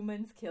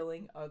humans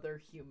killing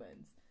other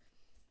humans.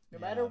 No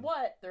matter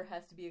what, there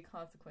has to be a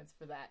consequence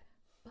for that.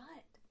 But,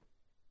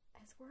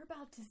 as we're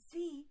about to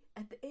see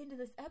at the end of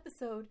this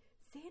episode,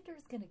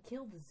 Xander's gonna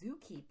kill the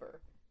zookeeper.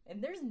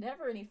 And there's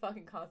never any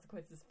fucking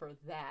consequences for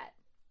that.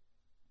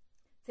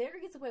 Xander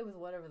gets away with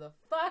whatever the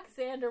fuck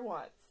Xander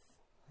wants.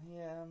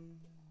 Yeah.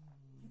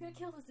 gonna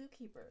kill the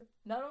zookeeper.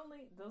 Not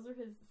only, those are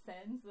his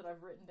sins that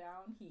I've written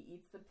down. He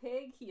eats the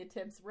pig, he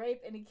attempts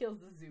rape, and he kills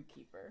the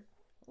zookeeper.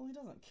 Well, he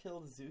doesn't kill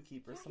the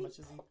zookeeper Yeah, so much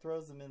as he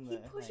throws him in the He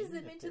pushes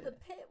him hyena into pit. the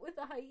pit with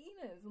the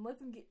hyenas and lets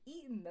him get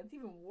eaten. That's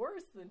even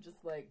worse than just,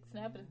 like,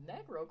 snapping his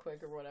neck real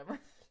quick or whatever.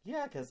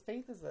 Yeah, because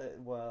Faith is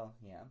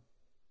yeah.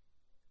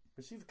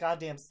 But she's a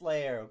goddamn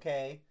slayer,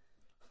 okay?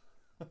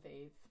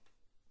 Faith.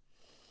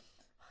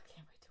 I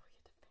can't wait till we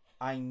get to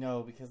Faith. I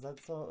know, because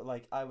that's so,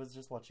 like, I was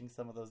just watching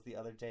some of those the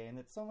other day, and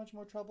it's so much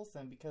more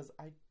troublesome, because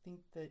I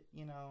think that,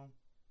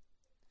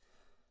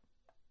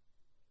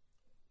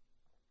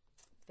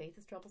 Faith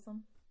is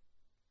troublesome?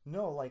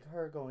 no, like,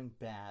 her going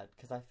bad,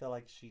 because I feel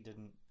like she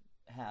didn't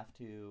have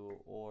to,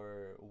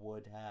 or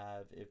would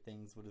have, if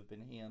things would have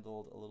been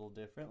handled a little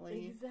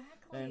differently.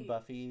 Exactly. And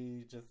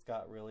Buffy just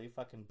got really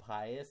fucking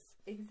pious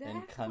Exactly.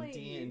 and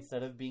cunty,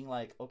 instead of being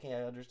like, okay,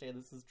 I understand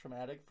this is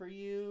traumatic for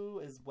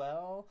you as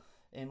well,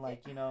 and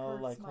like, It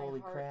like, hurts my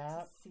holy heart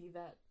crap. To see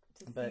that,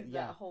 But,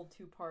 yeah. that whole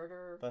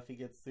two-parter. Buffy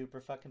gets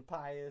super fucking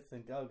pious,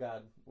 and oh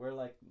god, we're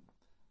like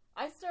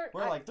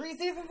 3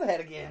 seasons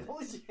ahead again.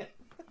 Holy shit.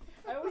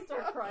 I always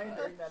start crying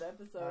during that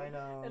episode. I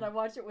know. And I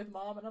watch it with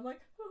Mom, and I'm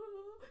like,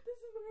 oh, this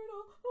is where it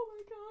all, oh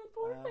my god,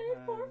 poor Faith,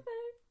 poor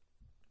Faith.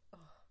 Oh,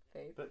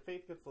 Faith. But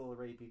Faith gets a little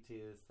rapey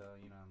too, so,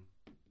 God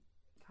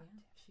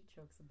damn, she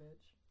chokes a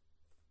bitch.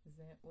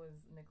 Was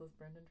Nicholas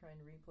Brendan trying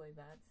to replay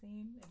that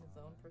scene in his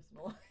own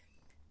personal life?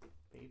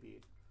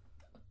 Baby.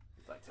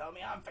 He's like, tell me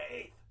I'm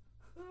Faith!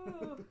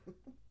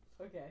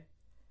 Okay.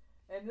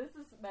 And this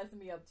is messing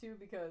me up too,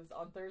 because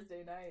on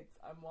Thursday nights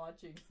I'm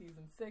watching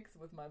season 6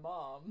 with my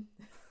mom.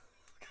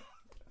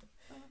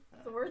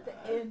 So we're at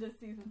the end of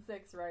season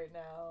 6 right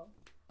now,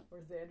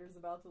 where Xander's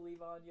about to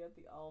leave Anya at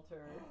the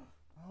altar.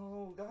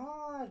 Oh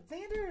god,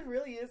 Xander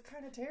really is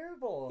kind of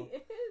terrible. He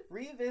is.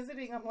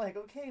 Revisiting, I'm like,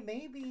 okay,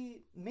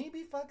 maybe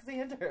fuck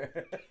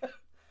Xander.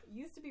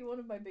 Used to be one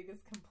of my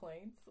biggest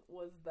complaints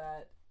was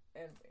that,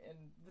 and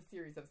the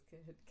series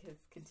has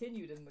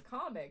continued in the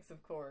comics,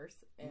 of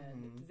course,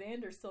 and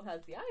Xander still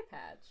has the eye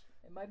patch.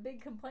 And my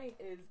big complaint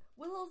is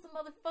Willow's a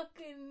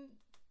motherfucking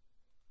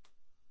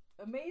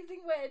amazing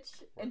witch,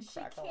 and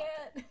she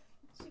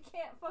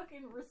can't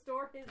fucking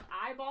restore his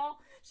eyeball.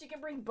 She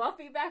can bring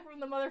Buffy back from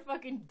the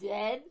motherfucking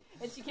dead,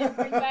 and she can't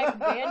bring back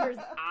Xander's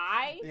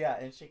eye. Yeah,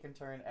 and she can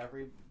turn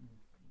every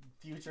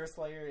future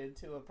Slayer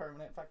into a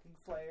permanent fucking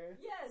Slayer.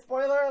 Yes.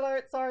 Spoiler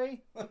alert,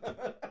 sorry.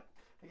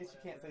 I guess you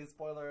can't say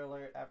spoiler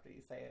alert after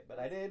you say it, but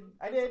I did.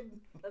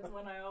 That's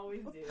what I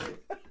always do.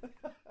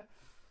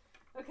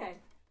 Okay.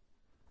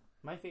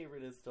 My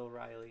favorite is still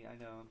Riley. I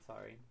know, I'm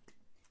sorry.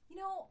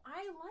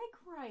 I like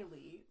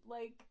Riley.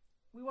 Like,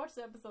 we watched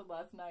the episode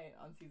last night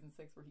on season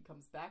 6 where he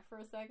comes back for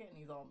a second and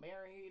he's all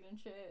married and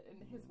shit, and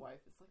his wife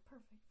is like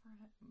perfect for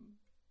him.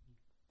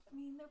 I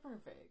mean, they're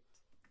perfect.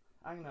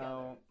 I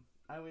know.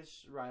 I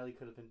wish Riley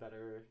could have been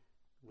better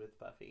with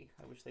Buffy.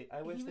 I wish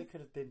they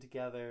could have been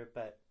together,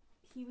 but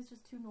he was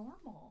just too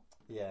normal.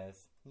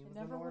 Yes, he was It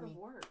never would have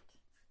worked.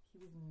 He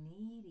was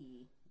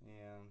needy.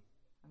 Yeah.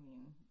 I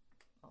mean,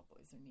 all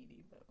boys are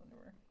needy, but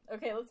whatever.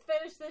 Okay, let's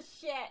finish this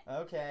shit.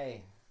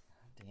 Okay.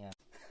 Damn.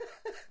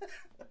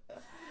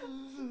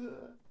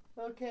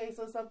 Okay,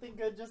 so something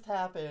good just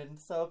happened.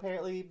 So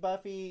apparently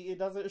Buffy, it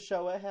doesn't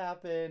show it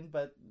happen,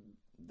 but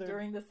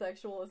during the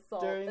sexual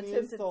assault,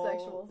 attempted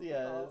sexual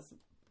assault.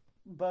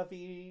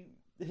 Buffy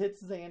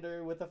hits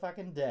Xander with a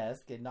fucking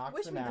desk and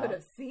knocks him out. Wish we could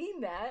have seen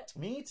that.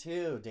 Me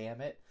too,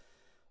 damn it.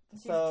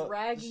 She's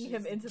dragging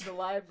him into the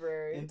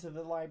library. Into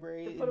the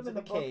library, to put him in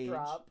the cage. book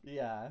drop.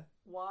 Yeah.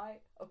 Why?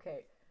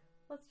 Okay,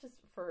 let's just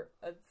for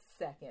a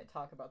second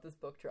talk about this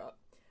book drop.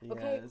 Yes.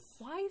 Okay,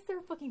 why is there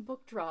a fucking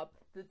book drop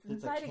that's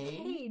inside a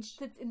cage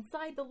that's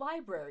inside the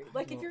library?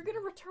 Like, if you're going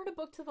to return a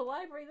book to the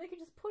library, they could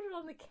just put it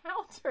on the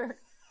counter.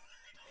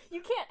 You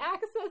can't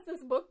access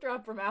this book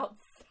drop from outside.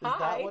 Is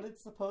that what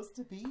it's supposed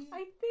to be? I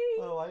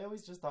think. Oh, I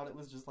always just thought it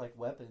was just like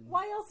weapons.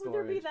 Why else would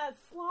there be that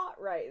slot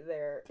right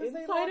there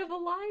inside of a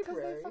library? Because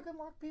they fucking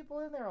lock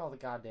people in there all the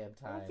goddamn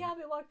time. Well, yeah,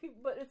 they lock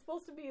people, but it's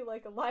supposed to be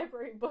like a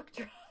library book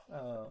drop.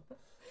 Oh.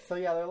 So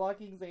yeah, they're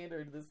locking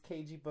Xander into this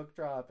cagey book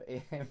drop,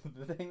 and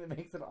the thing that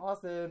makes it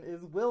awesome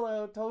is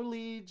Willow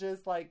totally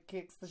just like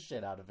kicks the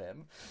shit out of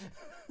him.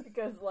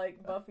 Because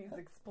like Buffy's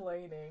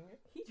explaining,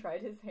 he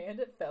tried his hand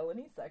at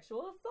felony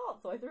sexual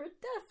assault, so I threw a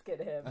desk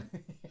at him.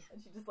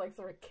 And she just like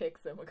sort of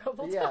kicks him a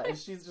couple times. Yeah, and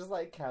she's just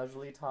like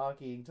casually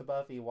talking to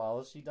Buffy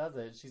while she does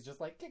it. She's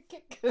just like kick,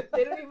 kick.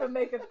 They don't even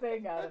make a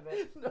thing out of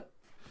it. No.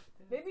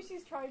 Maybe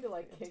she's trying to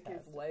like kick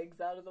his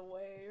legs out of the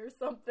way or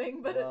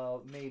something. But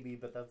well, maybe,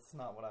 but that's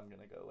not what I'm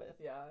gonna go with.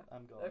 Yeah,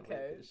 I'm going.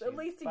 Okay, with at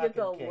least he gets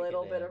a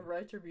little bit of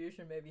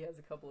retribution. Maybe he has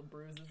a couple of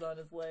bruises on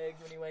his legs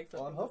when he wakes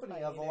up. Well, I'm hoping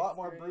he has a lot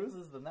more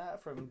bruises than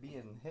that from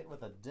being hit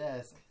with a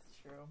desk.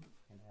 That's true.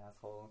 An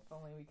asshole. If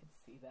only we could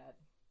see that.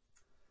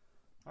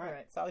 All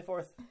right, Sally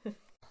Forth.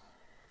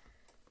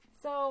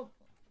 So,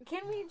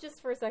 can we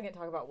just for a second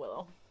talk about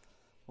Willow?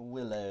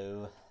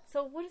 Willow.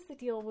 So what is the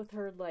deal with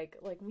her? Like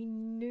we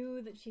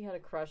knew that she had a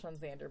crush on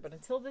Xander, but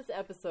until this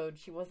episode,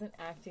 she wasn't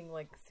acting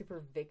like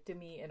super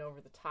victim-y and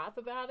over the top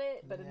about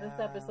it. But in this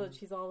episode,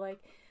 she's all like,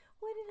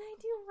 "What did I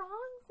do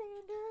wrong,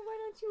 Xander? Why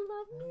don't you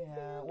love me,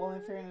 Xander?" Well,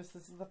 in fairness,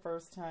 this is the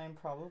first time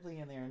probably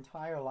in their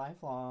entire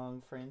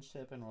lifelong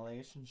friendship and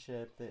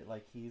relationship that,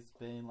 like, he's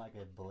been, like,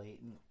 a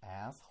blatant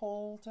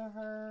asshole to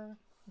her.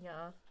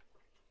 Yeah.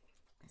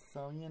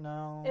 So, you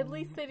know... At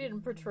least they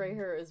didn't portray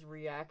her as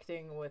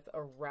reacting with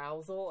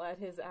arousal at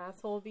his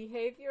asshole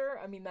behavior.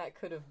 I mean, that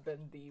could have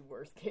been the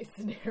worst case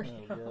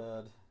scenario. Oh,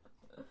 God.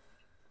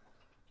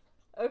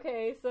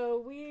 Okay, so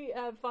we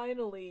have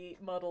finally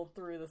muddled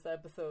through this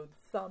episode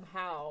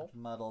somehow.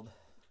 Muddled.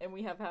 And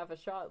we have half a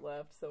shot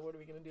left, so what are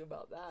we going to do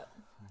about that?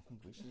 I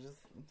think we should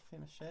just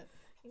finish it.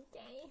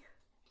 Okay.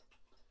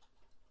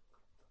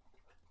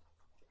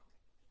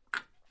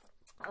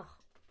 Ugh.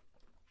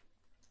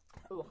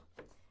 Ugh.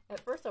 At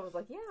first I was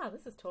like, yeah,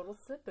 this is total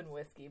sipping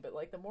whiskey, but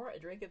like the more I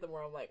drink it, the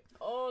more I'm like,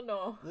 oh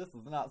no. This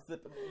is not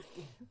sipping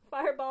whiskey.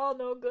 Fireball,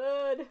 no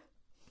good.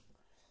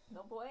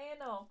 No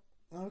bueno.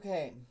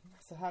 Okay,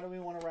 so how do we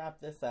want to wrap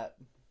this up?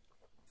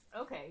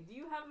 Okay, do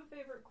you have a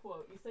favorite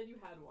quote? You said you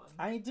had one.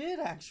 I did,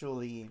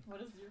 actually.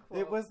 What is your quote?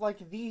 It was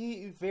like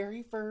the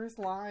very first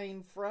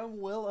line from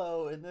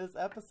Willow in this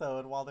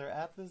episode while they're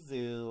at the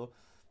zoo.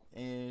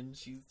 And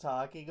she's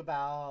talking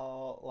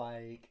about,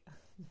 like,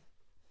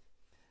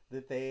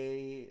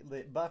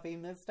 that Buffy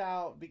missed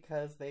out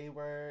because they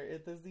were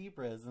at the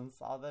zebras and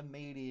saw them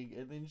mating.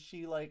 And then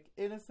she, like,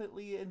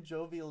 innocently and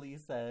jovially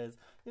says,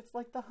 it's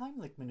like the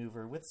Heimlich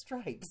maneuver with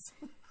stripes.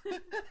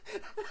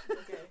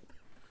 Okay.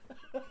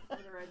 I'm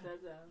gonna write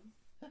that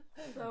down.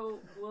 So,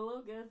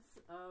 Willow gets,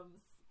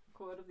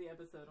 quote of the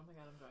episode. Oh my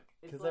god, I'm drunk.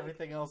 Because like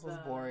everything else was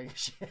boring as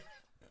shit.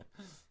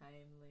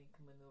 Heimlich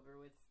maneuver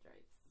with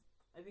stripes.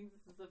 I think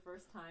this is the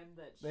first time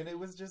that And it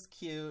was just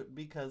cute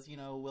because, you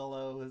know,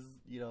 Willow is,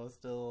 you know,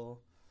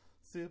 still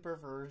super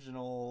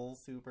virginal,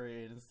 super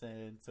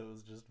innocent. So it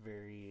was just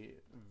very,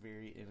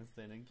 very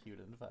innocent and cute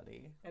and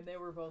funny. And they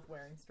were both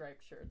wearing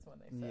striped shirts when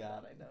they said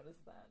that. I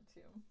noticed that,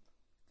 too.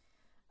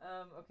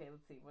 Okay,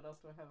 let's see. What else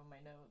do I have in my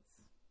notes?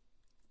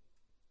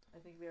 I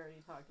think we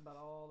already talked about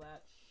all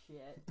that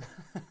shit.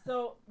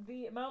 So,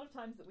 the amount of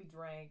times that we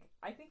drank,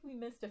 I think we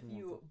missed a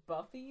few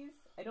Buffys.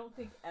 I don't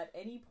think at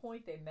any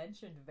point they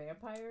mentioned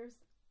vampires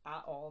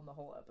at all in the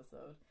whole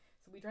episode.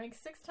 So we drank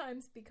 6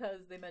 times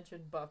because they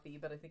mentioned Buffy,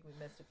 but I think we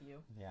missed a few.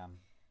 Yeah.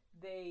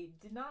 They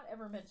did not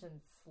ever mention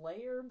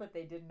Slayer, but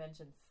they did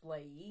mention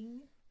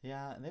slaying.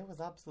 Yeah, and there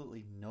was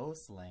absolutely no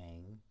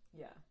slaying.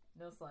 Yeah,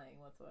 no slaying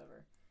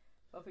whatsoever.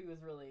 Buffy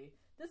was really...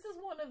 This is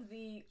one of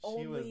the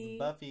only... She was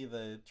Buffy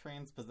the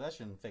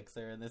transpossession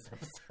fixer in this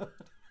episode.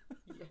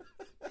 Yes.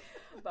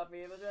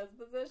 Buffy the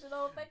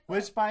transpositional fixer.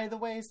 Which, by the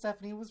way,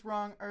 Stephanie was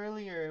wrong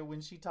earlier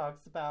when she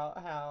talks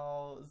about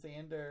how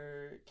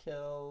Xander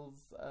kills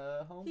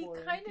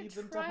Homeboy and feeds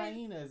him to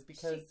hyenas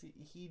because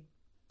he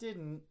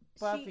didn't.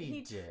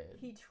 Buffy did.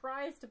 He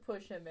tries to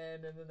push him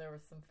in, and then there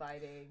was some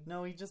fighting.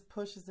 No, he just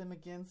pushes him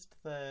against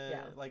the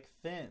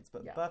fence,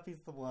 but Yeah.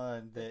 Buffy's the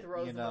one that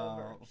throws you him know.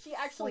 over. She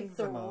actually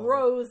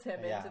throws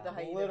him into the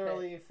hyena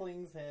literally pit.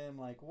 flings him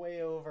like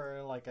way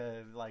over like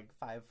a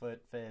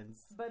 5-foot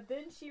fence. But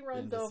then she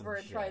runs into over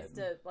some and tries shit.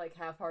 to like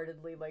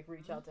half-heartedly like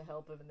reach out to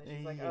help him, and then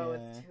she's like, "Oh,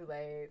 it's too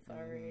late.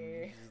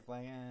 Sorry." She's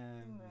like,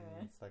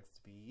 it sucks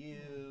to be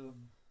you.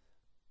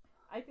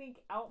 I think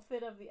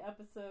outfit of the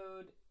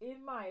episode,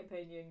 in my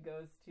opinion,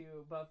 goes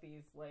to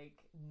Buffy's like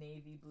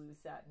navy blue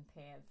satin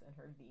pants and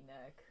her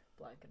V-neck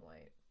black and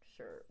white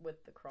shirt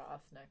with the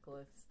cross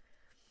necklace.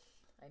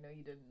 I know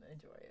you didn't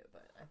enjoy it,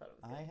 but I thought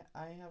it was good.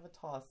 I have a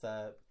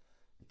toss-up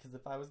because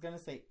if I was going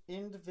to say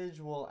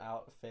individual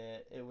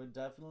outfit, it would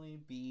definitely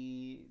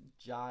be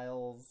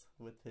Giles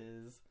with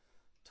his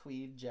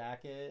tweed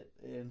jacket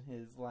and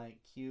his like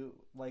cute,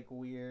 like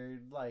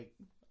weird, like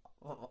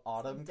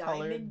autumn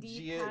colored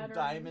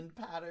diamond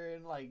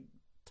pattern like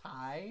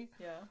tie.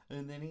 Yeah.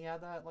 And then he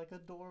had that like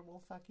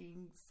adorable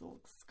fucking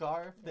silk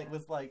scarf that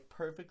was like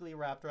perfectly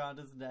wrapped around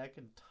his neck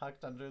and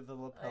tucked under the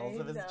lapels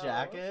of his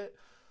jacket.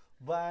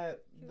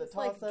 But he the was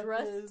like toss-up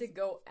dressed is to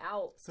go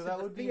out. so to that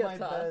the would be theater. my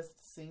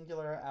best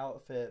singular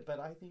outfit. But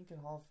I think in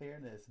all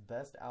fairness,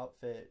 best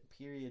outfit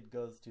period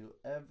goes to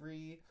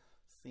every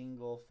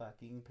single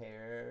fucking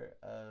pair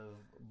of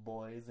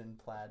boys in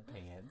plaid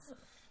pants.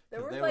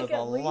 There was there like was at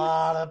a least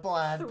lot of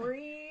plaid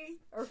 3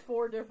 or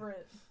 4 different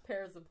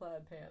pairs of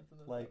plaid pants in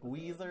this like episode.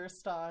 Weezer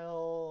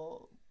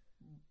style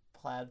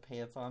plaid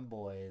pants on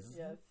boys.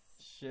 Yes.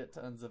 Shit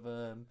tons of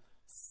them.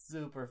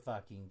 Super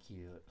fucking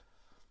cute.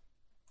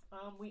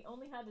 We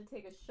only had to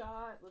take a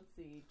shot, let's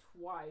see,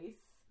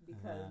 twice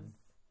because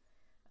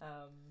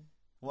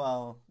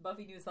well,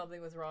 Buffy knew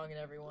something was wrong and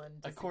everyone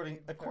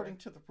according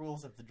to the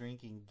rules of the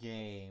drinking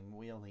game,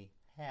 we only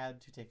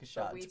had to take a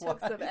shot but we twice.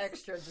 took some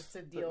extra just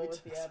to deal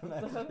with the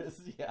episode.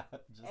 Yeah.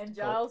 And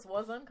Giles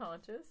was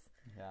unconscious.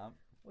 Yeah.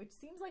 Which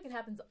seems like it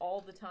happens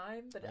all the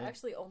time, but it Yeah.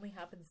 actually only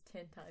happens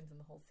 10 times in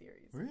the whole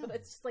series. Really? But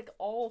it's just like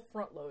all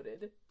front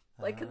loaded.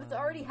 Like, because it's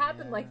already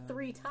happened like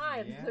 3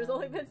 times. Yeah. There's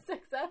only been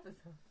 6 episodes.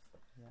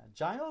 Yeah.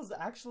 Giles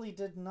actually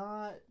did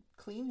not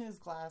clean his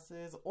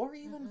glasses or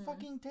even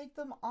fucking take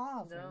them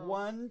off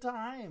one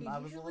time. I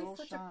was a little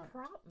such shocked. a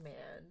prop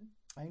man.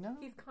 I know.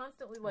 He's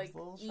constantly like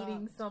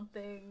eating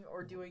something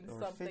or doing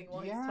something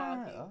while he's yeah.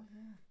 talking. Oh,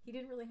 yeah. He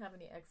didn't really have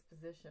any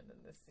exposition in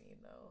this scene,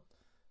 though.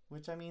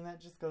 Which, I mean, that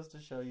just goes to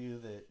show you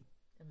that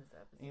In this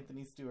episode,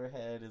 Anthony Stewart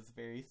Head is a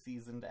very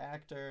seasoned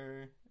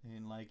actor,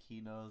 and like he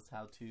knows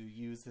how to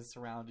use his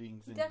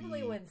surroundings. He and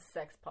definitely be, wins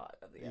sex pot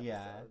of the episode.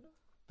 Yeah.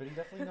 But he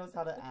definitely knows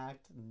how to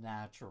act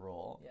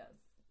natural. Yes,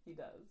 he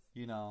does.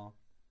 You know.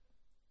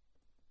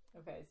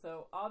 Okay,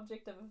 so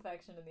object of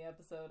affection in the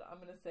episode, I'm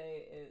gonna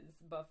say is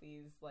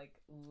Buffy's like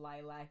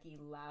lilac-y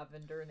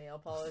lavender nail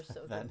polish.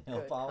 So That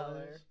nail polish.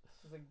 Color.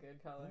 It's a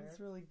good color. It's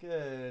really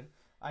good.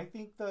 I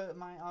think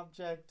my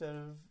object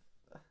of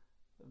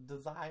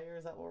desire,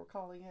 is that what we're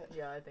calling it?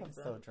 Yeah, I think I'm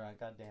so. so drunk,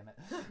 god damn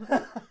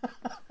it.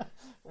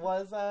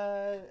 Was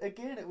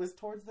again, it was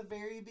towards the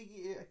very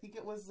beginning. I think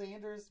it was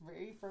Xander's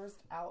very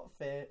first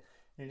outfit,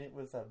 and it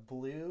was a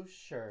blue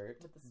shirt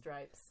With the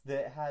stripes.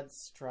 that had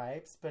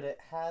stripes, but it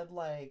had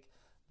like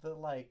the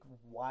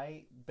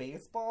white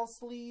baseball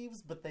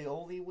sleeves, but they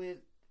only went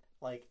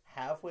like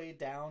halfway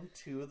down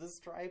to the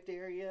striped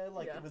area.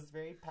 Like Yeah. it was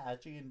very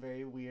patchy and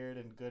very weird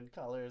and good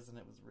colors, and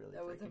it was really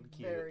That was a freaking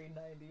cute. very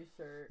 90s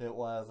shirt. It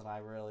was, and I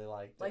really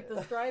liked Like it.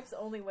 the stripes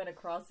only went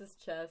across his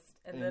chest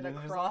and And then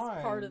then his across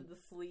part arm. of the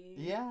sleeve.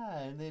 Yeah,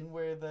 and then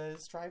where the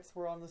stripes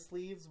were on the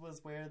sleeves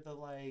was where the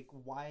like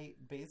white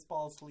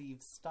baseball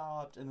sleeve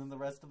stopped, and then the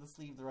rest of the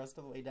sleeve, the rest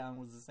of the way down,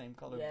 was the same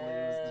color blue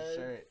as the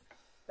shirt.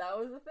 That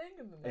was the thing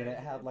in the 90s. And it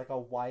had like a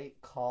white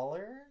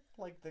collar,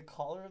 like the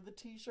collar of the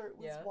t-shirt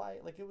was Yeah.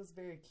 white. Like it was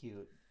very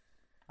cute.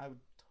 I would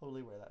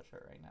totally wear that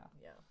shirt right now.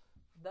 Yeah.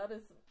 That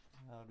is...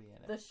 That would be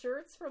in it. The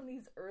shirts from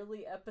these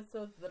early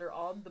episodes that are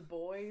on The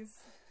Boys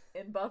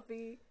in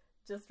Buffy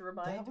just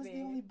remind That was the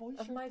me only boy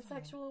of shirt my though.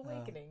 sexual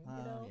awakening,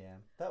 you know? Yeah.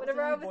 That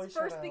Whenever I was the only was boy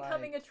shirt first I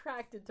becoming liked.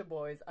 attracted to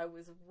boys, I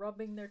was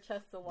rubbing their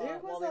chests a lot There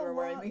while was they a were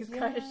wearing lot, these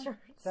kind of yeah.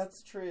 shirts.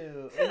 That's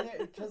true.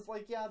 Because,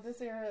 like, yeah,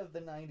 this era of the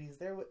 90s,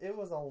 it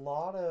was a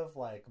lot of,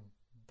 like,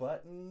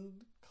 buttoned,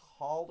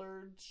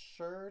 collared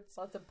shirts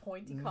Lots of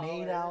pointy collars.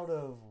 made out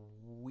of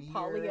weird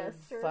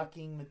Polyester.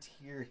 fucking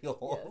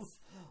materials. Yes.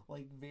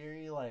 Like,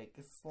 very, like,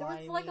 There was,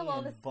 slimy like, a lot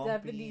and of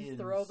bumpy 70s and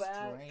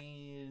throwback.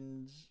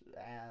 strange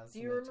ass Do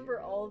you remember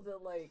material. all the,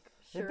 like,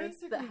 shirts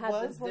basically that had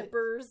was, the like-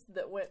 zippers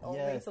that went only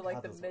Yes, to, like,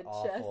 God, the those were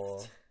mid-chest?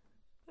 awful.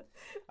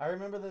 I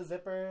remember the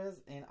zippers,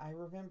 and I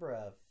remember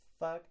a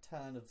fuck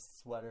ton of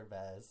sweater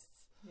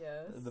vests.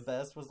 Yes. The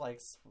best was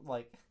like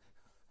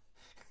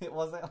it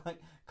wasn't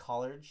like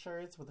collared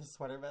shirts with a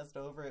sweater vest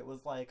over. It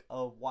was like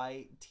a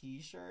white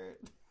t-shirt.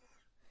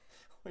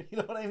 You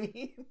know what I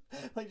mean?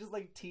 Like just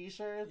like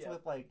t-shirts Yeah.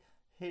 with like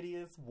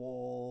hideous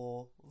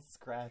wool,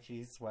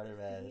 scratchy sweater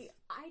vests. See,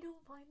 I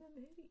don't find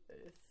them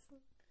hideous.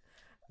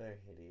 They're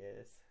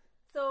hideous.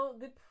 So,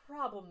 the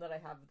problem that I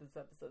have with this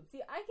episode...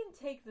 See, I can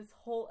take this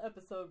whole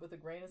episode with a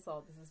grain of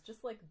salt. This is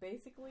just, like,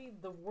 basically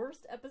the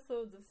worst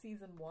episodes of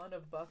Season 1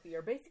 of Buffy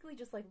are basically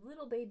just, like,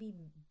 little baby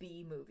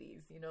B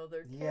movies. You know,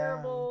 they're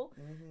terrible,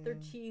 they're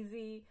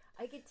cheesy.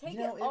 I could take You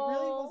know, it all... it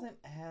really wasn't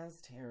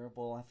as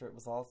terrible after it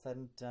was all said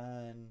and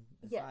done.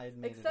 If Yes, I had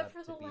made except it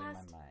up for to the be in my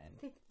last mind.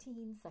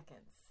 15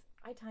 seconds.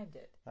 I timed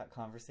it. That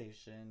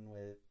conversation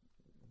with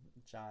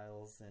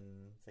Giles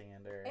and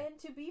Xander. And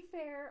to be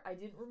fair, I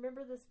didn't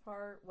remember this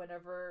part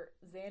whenever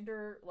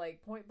Xander,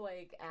 like, point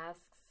blank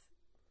asks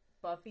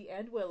Buffy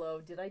and Willow,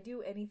 did I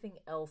do anything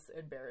else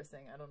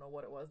embarrassing? I don't know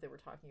what it was they were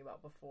talking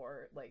about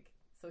before. Like,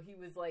 so he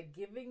was, like,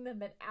 giving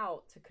them an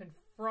out to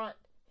confront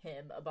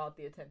him about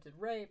the attempted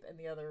rape and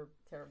the other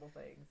terrible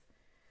things.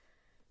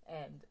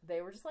 And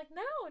they were just like,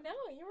 no,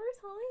 you were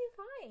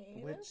totally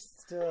fine. Which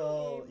That's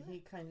still, fine." he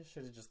kind of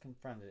should have just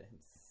confronted it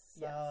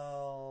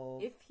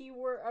himself. If he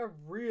were a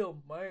real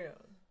man,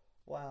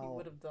 Wow. he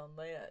would have done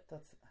that. I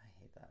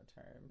hate that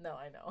term. No,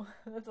 I know.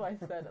 That's why I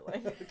said it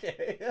like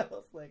Okay. I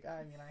was like,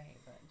 I mean, I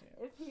hate that too.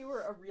 if he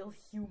were a real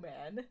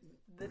human,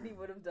 then he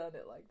would have done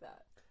it like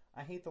that.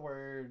 I hate the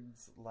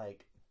words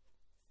like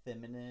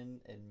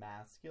feminine and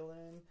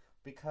masculine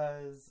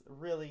because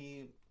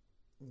really,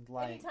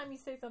 like, Anytime you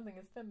say something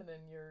is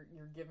feminine, you're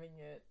giving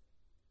it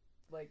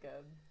like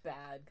a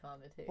bad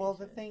connotation. well,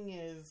 the thing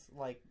is,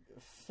 like,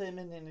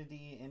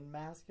 femininity and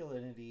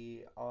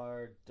masculinity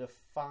are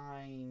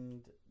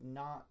defined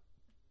not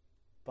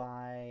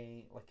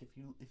by, like, if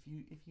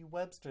you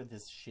Webster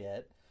this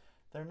shit,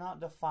 they're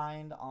not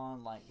defined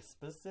on like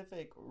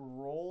specific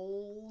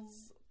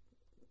roles,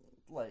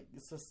 like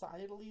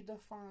societally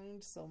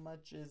defined, so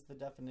much as the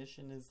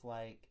definition is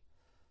like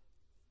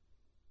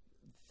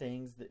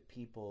things that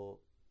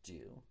people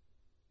do.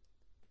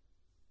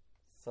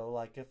 So,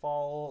 like, if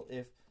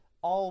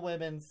all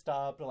women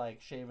stopped,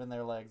 like, shaving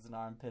their legs and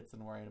armpits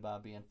and worried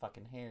about being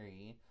fucking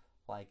hairy,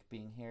 like,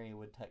 being hairy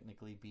would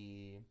technically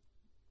be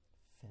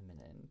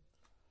feminine.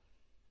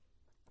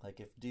 Like,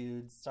 if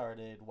dudes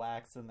started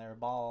waxing their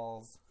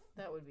balls,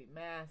 that would be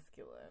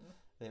masculine.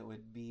 it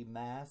would be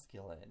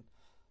masculine.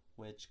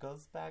 Which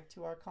goes back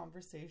to our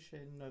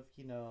conversation of,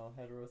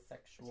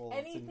 heterosexuals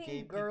and Anything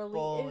gay girly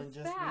people is and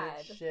just bad.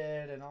 weird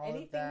shit and all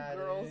Anything of that.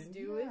 girls and,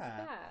 do is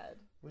bad.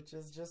 Which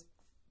is just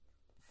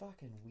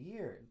fucking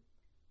weird.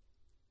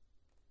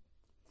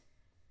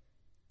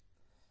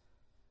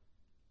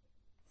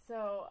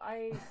 So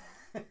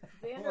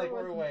Xander like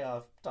we're way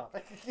off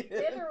topic.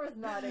 Xander was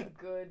not a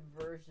good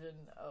version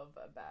of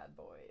a bad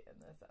boy in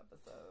this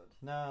episode.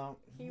 No,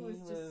 he was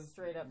just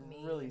straight up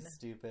mean. Really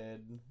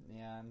stupid.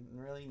 Yeah,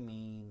 really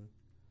mean.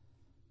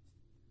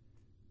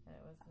 And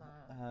it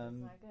was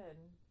not good.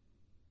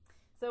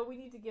 So we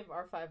need to give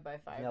our 5x5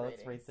 Yeah, ratings.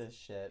 let's rate this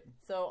shit.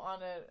 So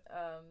on a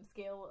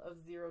scale of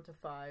 0 to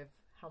 5,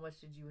 how much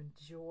did you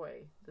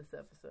enjoy this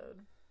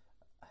episode?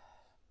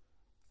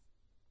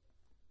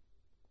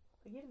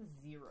 I give it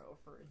a 0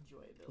 for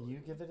enjoyability. You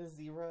give it a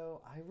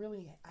 0?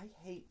 I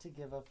hate to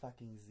give a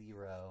fucking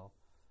 0.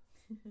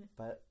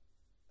 But,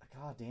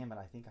 god damn it,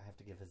 I think I have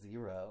to give a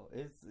 0.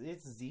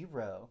 It's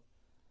 0.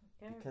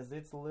 Okay. Because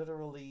it's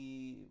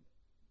literally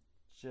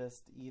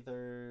just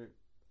either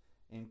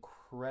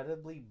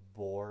incredibly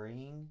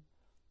boring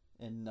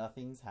and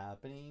nothing's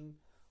happening,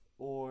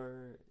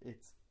 or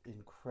it's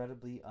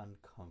incredibly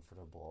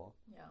uncomfortable.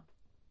 Yeah.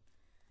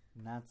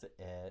 And that's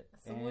it.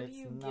 So and what it's do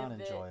you not give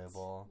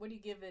enjoyable. What do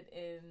you give it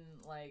in,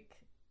 like,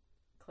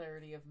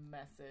 clarity of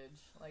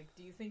message? Like,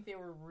 do you think they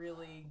were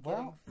really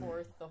getting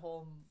forth the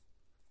whole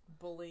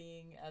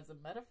bullying as a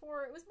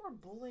metaphor? It was more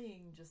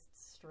bullying just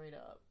straight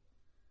up.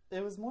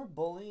 It was more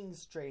bullying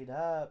straight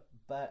up,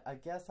 but I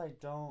guess I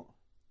don't...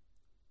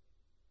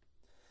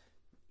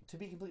 To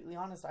be completely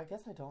honest, I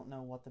guess I don't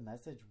know what the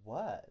message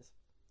was.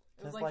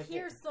 It was like,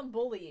 here's some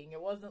bullying.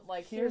 It wasn't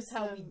like, here's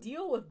how we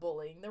deal with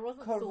bullying. There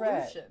wasn't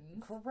solutions.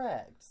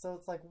 Correct. So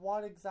it's like,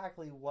 what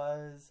exactly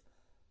was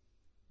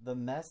the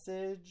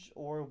message?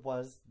 Or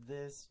was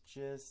this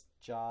just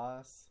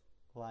Joss,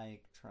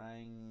 like,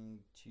 trying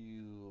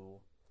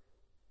to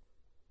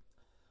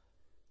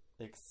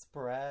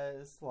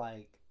express,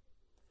 like,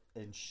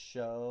 and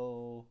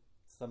show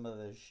some of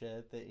the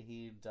shit that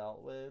he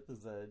dealt with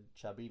as a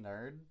chubby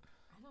nerd?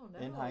 I don't know.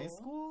 In high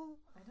school?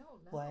 I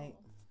don't know. Like,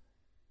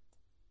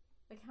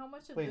 how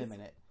much of Wait this... a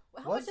minute.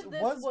 How much of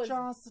this was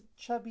Joss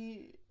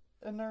chubby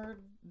a nerd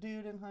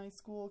dude in high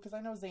school? Because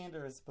I know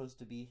Xander is supposed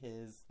to be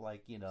his,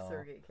 like,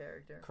 surrogate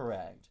character.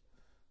 Correct.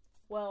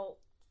 Well,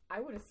 I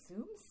would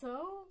assume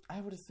so. I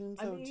would assume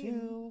so,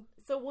 too.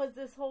 So was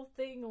this whole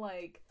thing,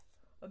 like,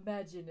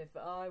 imagine if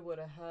I would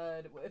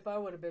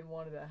have been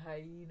one of the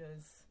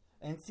hyenas.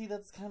 And see,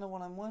 that's kind of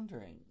what I'm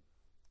wondering.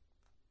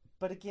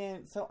 But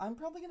again, so I'm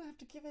probably going to have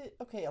to give it...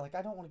 Okay, like,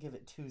 I don't want to give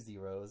it 2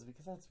 zeros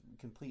because that's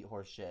complete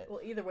horseshit.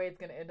 Well, either way, it's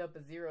going to end up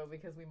a 0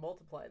 because we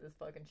multiply this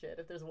fucking shit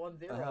if there's 1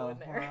 0 in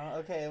there.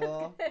 Okay,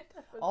 well,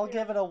 I'll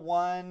give it a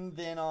 1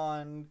 then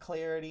on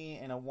clarity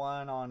and a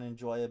 1 on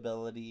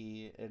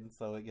enjoyability, and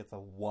so it gets a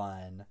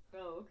 1.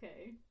 Oh,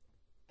 okay.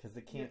 Because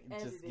it can't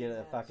just get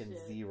a fucking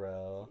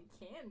 0.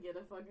 It can get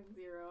a fucking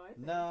 0, I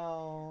think.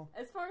 No.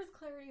 As far as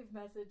clarity of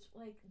message,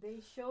 like, they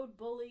showed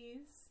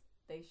bullies...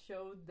 They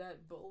showed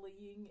that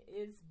bullying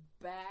is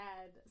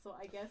bad, so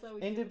I guess I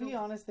would... And to be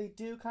honest, they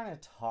do kind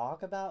of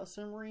talk about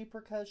some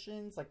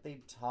repercussions. Like,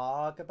 they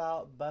talk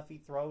about Buffy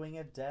throwing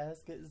a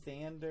desk at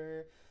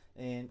Xander,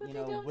 and,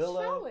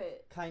 Willow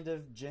kind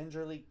of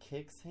gingerly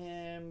kicks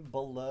him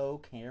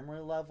below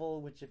camera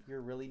level, which if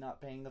you're really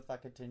not paying the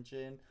fuck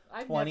attention,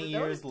 20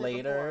 years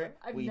later,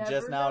 we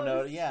just now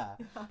know... Yeah.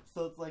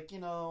 So it's like,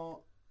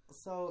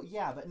 So,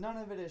 yeah, but none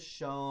of it is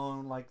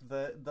shown. Like,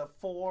 the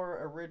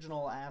 4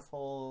 original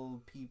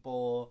asshole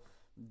people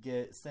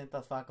get sent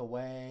the fuck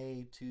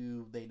away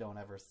to they don't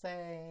ever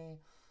say.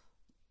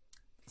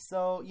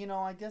 So,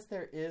 I guess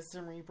there is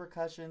some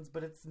repercussions,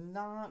 but it's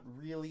not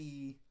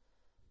really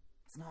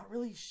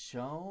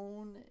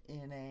shown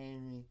in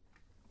a...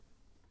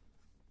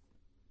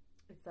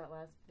 It's that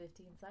last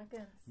 15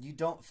 seconds. You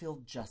don't feel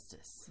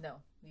justice.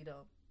 No, you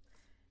don't.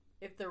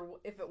 If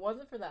it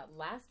wasn't for that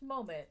last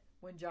moment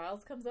when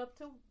Giles comes up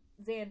to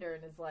Xander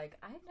and is like,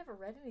 I've never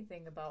read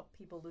anything about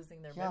people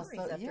losing their memories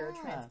after a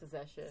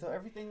transpossession. So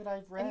everything that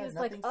I've read,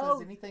 nothing like,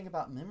 says anything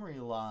about memory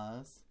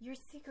loss. Your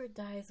secret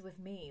dies with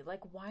me.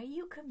 Like, why are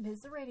you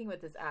commiserating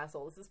with this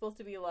asshole? This is supposed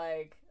to be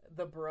like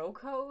the bro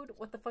code?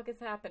 What the fuck is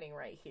happening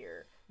right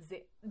here?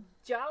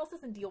 Giles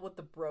doesn't deal with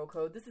the bro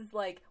code. This is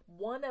like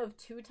one of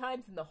 2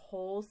 times in the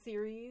whole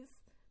series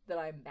that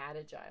I'm mad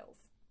at Giles.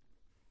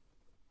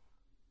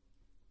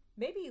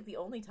 Maybe the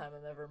only time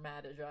I'm ever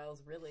mad at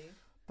Giles, really.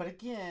 But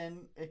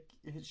again,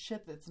 it's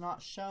shit that's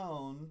not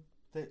shown,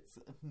 that's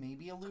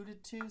maybe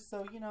alluded to.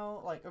 So,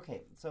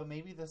 okay, so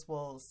maybe this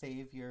will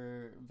save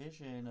your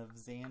vision of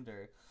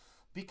Xander.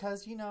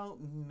 Because,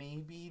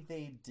 maybe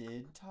they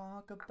did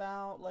talk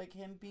about, like,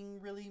 him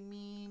being really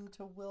mean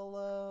to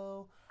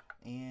Willow.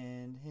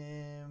 And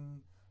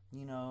him,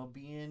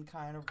 being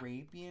kind of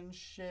rapey and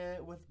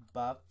shit with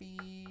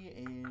Buffy.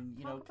 And,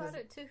 Talk about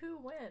it to who,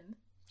 when?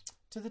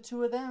 To the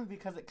 2 of them,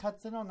 because it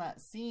cuts in on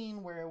that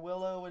scene where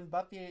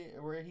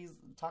where he's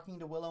talking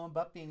to Willow and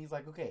Buffy, and he's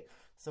like, okay,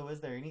 so is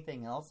there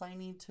anything else I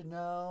need to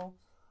know?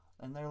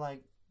 And they're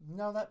like,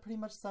 No, that pretty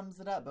much sums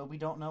it up, but we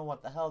don't know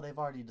what the hell they've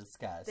already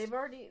discussed.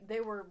 They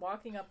were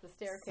walking up the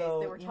staircase. So,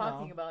 they were you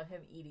talking know. about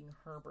him eating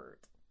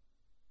Herbert.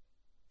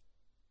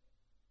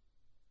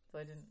 So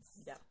I didn't,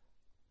 yeah.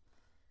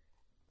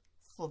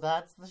 So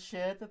that's the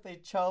shit that they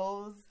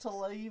chose to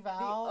leave The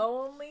out?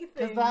 only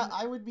Because thing...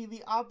 I would be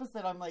the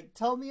opposite. I'm like,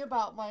 tell me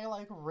about my,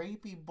 like,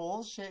 rapey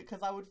bullshit,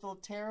 because I would feel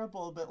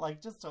terrible, but,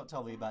 like, just don't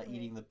tell me about Exactly.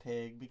 eating the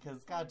pig,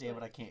 because, god damn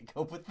it, I can't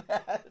cope with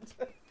that.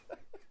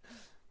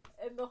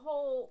 And the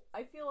whole...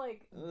 I feel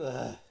like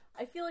Ugh.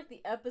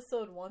 the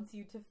episode wants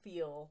you to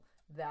feel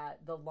that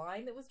the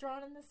line that was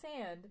drawn in the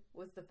sand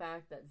was the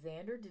fact that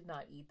Xander did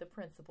not eat the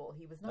principal.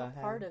 He was not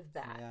part of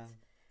that. Yeah.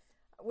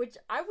 Which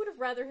I would have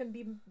rather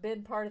him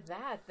been part of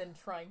that than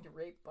trying to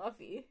rape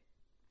Buffy.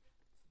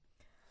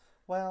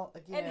 Well,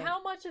 again... And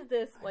how much of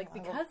this, like, I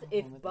don't because know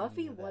if with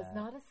Buffy any of was that.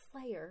 not a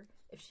slayer,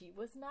 if she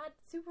was not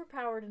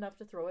superpowered enough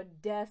to throw a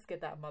desk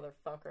at that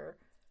motherfucker,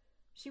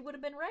 she would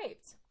have been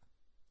raped.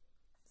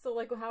 So,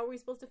 like, how are we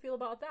supposed to feel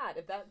about that?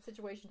 If that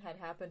situation had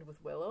happened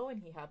with Willow and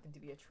he happened to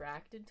be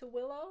attracted to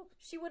Willow,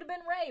 she would have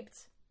been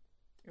raped.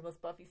 Unless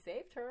Buffy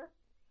saved her.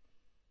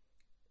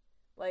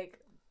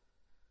 Like,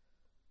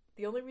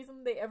 the only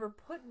reason they ever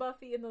put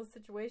Buffy in those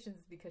situations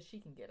is because she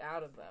can get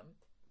out of them.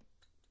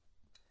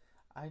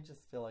 I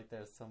just feel like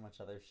there's so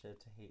much other shit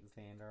to hate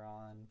Xander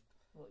on.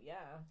 Well,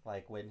 yeah.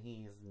 Like, when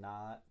he's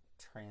not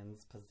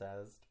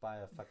trans-possessed by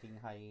a fucking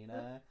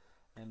hyena...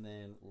 and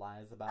then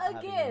lies about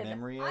having a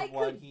memory of I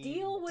what could he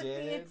deal with did.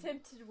 the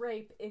attempted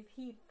rape if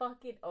he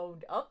fucking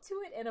owned up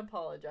to it and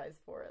apologized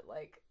for it.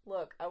 Like,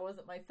 look, I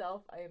wasn't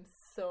myself. I am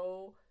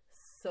so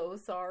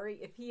sorry.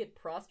 If he had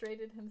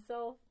prostrated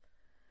himself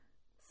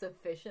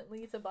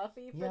sufficiently to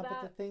Buffy for Yeah, that.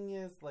 but the thing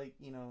is, like,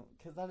 you know,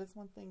 because that is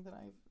one thing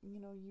that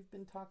you've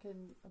been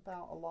talking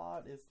about a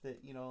lot, is that,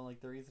 you know,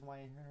 like, the reason why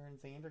her and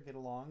Xander get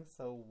along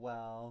so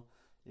well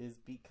is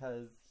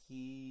because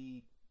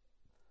he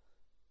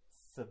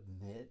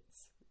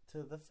submits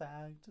to the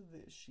fact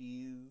that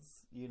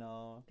she's, you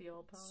know, the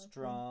all-powerful.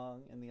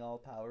 strong and the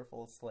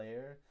all-powerful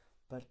Slayer.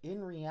 But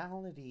in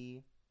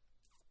reality,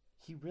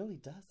 he really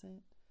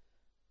doesn't.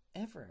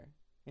 Ever.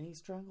 And he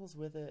struggles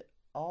with it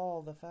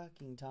all the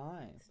fucking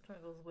time.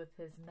 Struggles with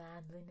his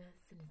manliness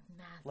and his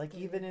masculinity. Like,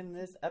 even in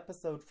this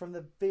episode, from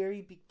the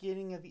very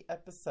beginning of the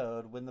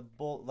episode, when the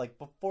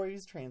before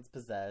he's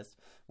transpossessed,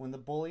 when the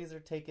bullies are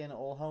taking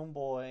old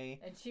homeboy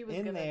and she was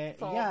in gonna there,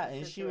 solve yeah, the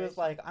and she was situation.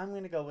 like, I'm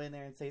gonna go in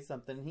there and say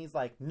something, and he's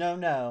like,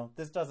 no,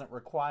 this doesn't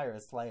require a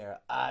Slayer,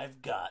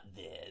 I've got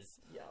this.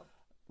 Yeah.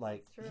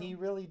 Like, That's true. he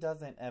really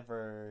doesn't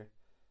ever...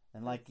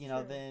 And, like, That's you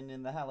know, true. then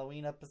in the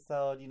Halloween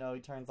episode, you know, he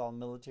turns all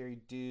military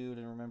dude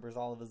and remembers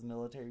all of his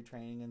military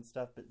training and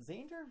stuff. But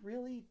Xander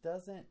really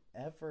doesn't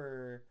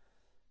ever,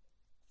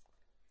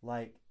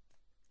 like,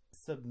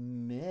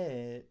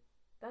 submit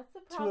That's the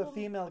to problem. a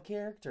female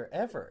character.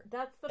 Ever.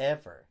 That's the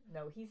Ever.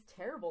 No, he's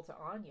terrible to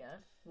Anya.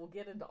 We'll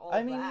get into all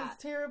I mean, that. he's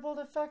terrible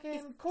to fucking He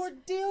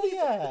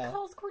Cordelia.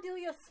 calls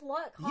Cordelia a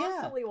slut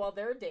constantly while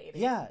they're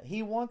dating. Yeah,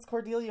 he wants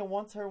Cordelia,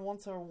 wants her,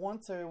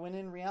 when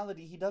in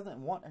reality he doesn't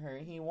want her.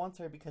 He wants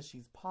her because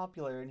she's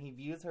popular and he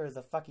views her as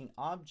a fucking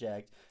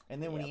object.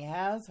 And then when Yep. he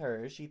has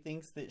her, she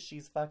thinks that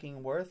she's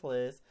fucking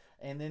worthless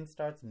and then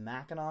starts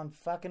macking on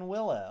fucking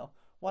Willow.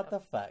 What the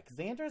fuck?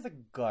 Xander's a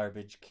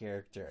garbage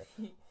character.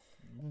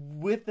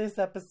 With this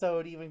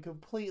episode even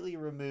completely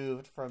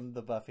removed from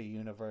the Buffy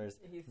universe,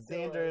 He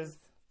still Xander's is.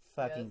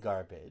 fucking Yes.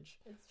 garbage.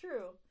 It's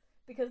true.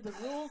 Because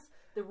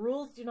the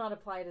rules do not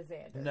apply to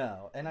Xander.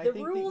 No, and I The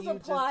think rules that you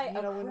apply just,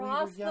 you know, when we were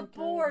across the younger,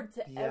 board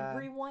to yeah.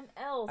 everyone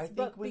else. I think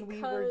but when we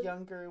because... were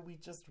younger, we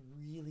just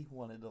really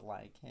wanted to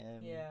like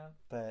him. Yeah.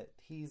 But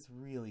he's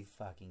really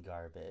fucking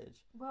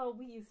garbage. Well,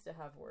 we used to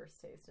have worse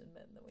taste in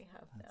men than we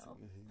have now.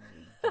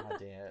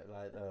 Goddamn.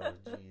 Like, oh,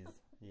 jeez.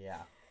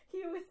 Yeah.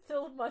 He was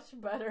still much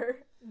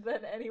better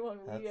than anyone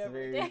we That's ever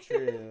very dated.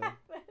 true.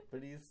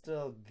 But he's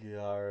still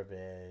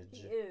garbage.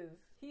 He is.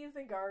 He's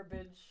a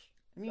garbage.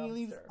 I mean, he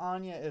leaves dumpster.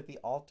 Anya at the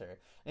altar.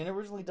 And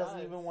originally He doesn't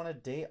does. even want to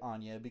date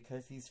Anya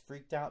because he's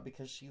freaked out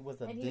because she was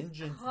a And he's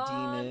vengeance demon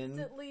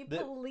constantly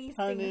that policing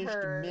punished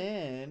her.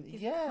 men.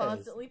 He's yes.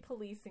 constantly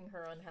policing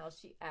her on how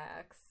she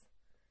acts.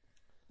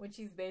 When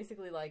she's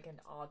basically like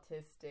an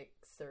autistic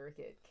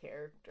surrogate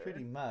character.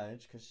 Pretty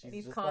much, because she's And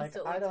he's just like,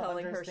 constantly I don't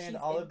telling her understand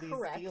she's all of these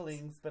incorrect.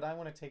 feelings, but I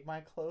want to take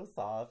my clothes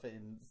off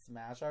and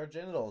smash our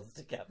genitals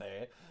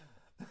together.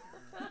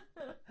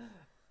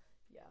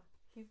 Yeah,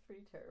 he's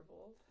pretty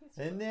terrible.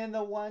 And then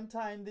the one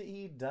time that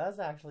he does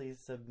actually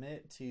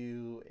submit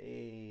to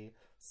a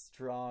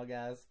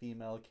strong-ass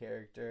female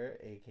character,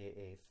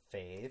 aka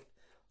Faith,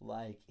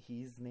 like,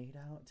 he's made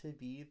out to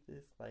be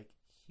this, like,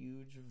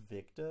 huge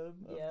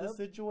victim of the Yep.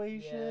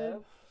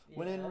 situation.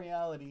 When in Yep.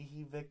 reality,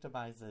 he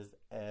victimizes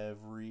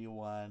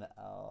everyone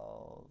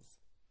else.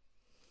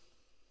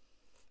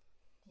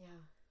 Yeah.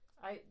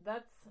 I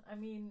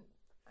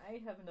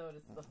have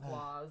noticed the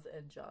flaws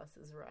in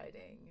Joss's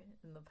writing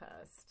in the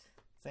past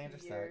Xander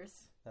few years.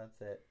 sucks.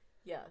 That's it.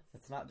 Yes.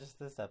 It's not just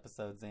this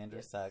episode. Xander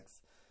Yes.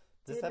 sucks.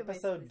 This It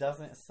episode basically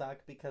doesn't sucks. suck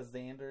because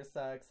Xander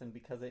sucks and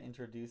because it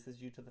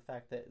introduces you to the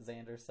fact that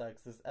Xander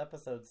sucks. This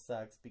episode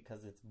sucks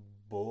because it's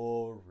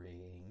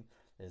boring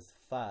as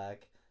fuck.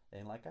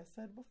 And like I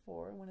said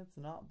before, when it's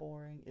not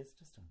boring, it's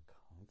just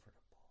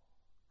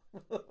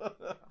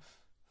uncomfortable.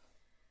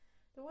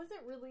 There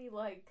wasn't really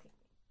like,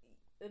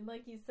 and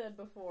like you said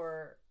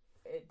before,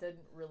 it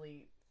didn't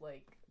really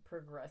like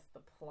progress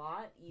the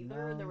plot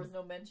either. No. There was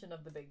no mention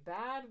of the big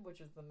bad, which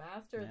was the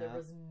master. Yeah. There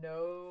was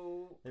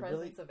no It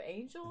presence of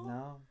Angel.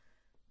 No.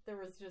 There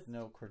was just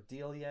No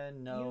Cordelia, you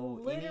no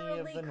any literally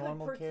of the could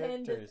normal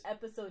pretend characters. this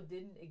episode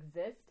didn't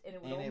exist, and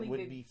it would And only it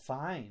would be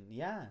fine,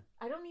 yeah.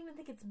 I don't even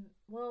think it's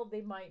well.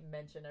 They might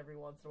mention every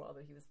once in a while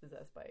that he was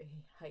possessed by a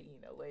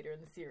hyena later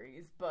in the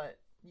series, but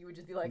you would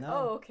just be like,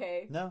 No. "Oh,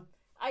 okay." No.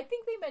 I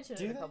think they mentioned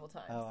Do it they? a couple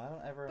times. Oh, I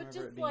don't ever But remember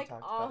just it being like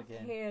talked about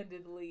again.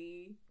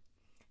 offhandedly,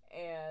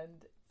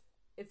 and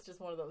it's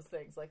just one of those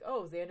things like,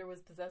 oh, Xander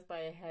was possessed by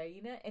a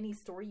hyena. Any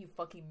story you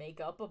fucking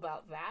make up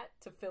about that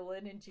to fill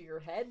in into your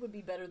head would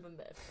be better than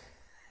this.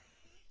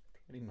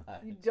 Pretty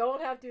much. You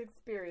don't have to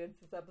experience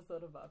this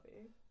episode of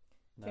Buffy.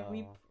 No. Can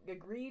we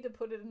agree to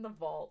put it in the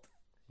vault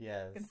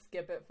Yes. and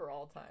skip it for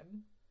all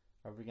time?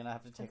 Are we gonna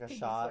have to take a Let's pinky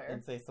shot swear.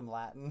 and say some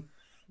Latin?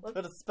 Let's-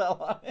 Put a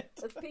spell on it.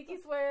 Let's pinky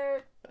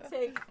swear,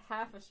 take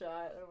half a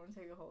shot. I don't want to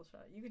take a whole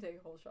shot. You can take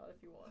a whole shot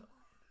if you want.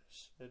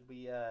 Should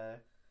we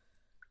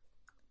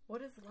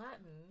What is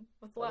Latin?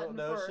 What's I Latin don't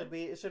know,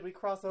 for? should we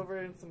cross over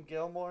in some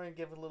Gilmore and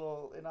give a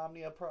little in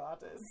omnia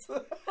paratus?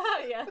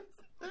 Yes.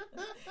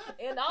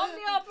 In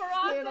omnia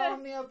paratus. In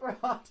omnia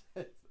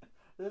paratus.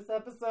 This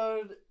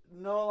episode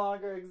no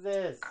longer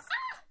exists.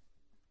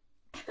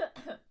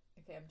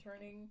 Okay, I'm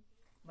turning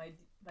my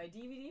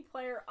DVD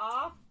player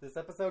off. This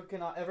episode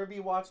cannot ever be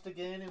watched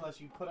again unless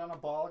you put on a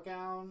ball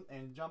gown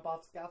and jump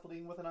off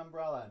scaffolding with an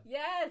umbrella.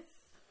 Yes.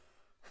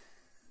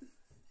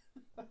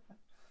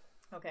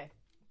 Okay.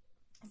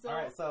 So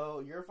Alright,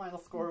 so your final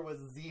score was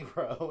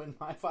 0 and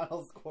my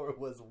final score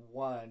was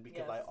 1 because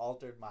Yes. I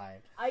altered mine.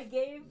 I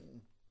gave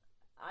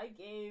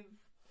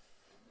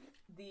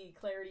the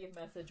clarity of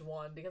message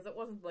 1 because it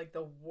wasn't like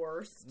the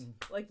worst.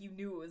 Like you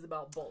knew it was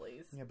about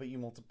bullies. Yeah, but you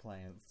multiply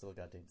and it's still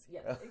goddamn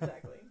 0. Yes,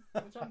 exactly.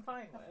 Which I'm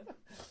fine with.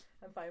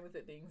 I'm fine with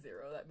it being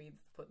 0. That means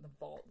it's put in the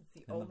vault. It's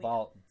the In only the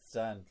vault, it's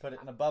done. Put it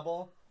in a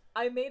bubble.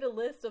 I made a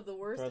list of the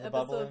worst Throw the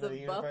bubble episodes into of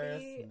the Buffy.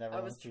 universe, never I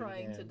wanna was see it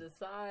trying to again.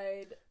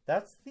 decide.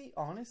 That's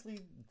honestly,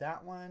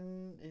 that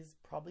one is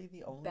probably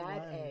the only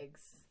Bad one.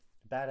 eggs.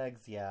 Bad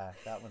eggs, yeah.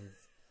 That one's,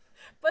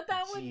 But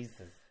that one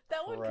Jesus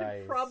one could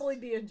Christ. probably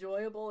be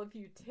enjoyable if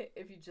you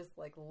just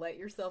like let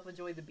yourself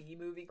enjoy the B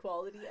movie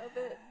quality of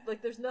it.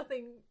 Like there's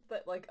nothing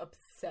that like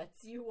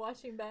upsets you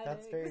watching Bad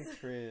That's Eggs. very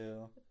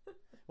true.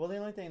 Well, the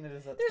only thing that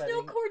is upsetting... There's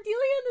no Cordelia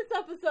in this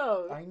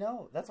episode. I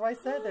know. That's why I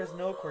said there's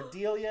no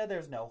Cordelia,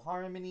 there's no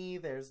Harmony,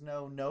 there's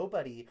no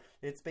nobody.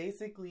 It's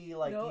basically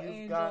like no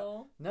you've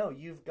Angel.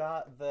 you've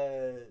got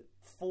the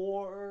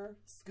 4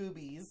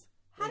 Scoobies.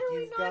 How Like, do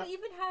we you've not got-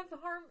 even have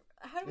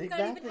How do we not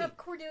even Exactly. have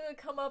Cordelia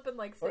come up and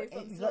like say or-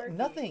 something no- snarky?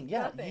 nothing.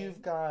 Yeah, Nothing.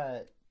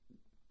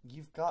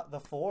 you've got the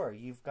 4.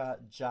 You've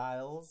got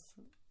Giles,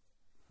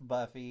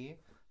 Buffy,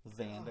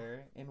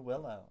 Xander, and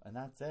Willow, and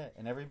that's it.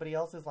 And everybody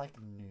else is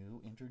like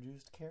new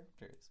introduced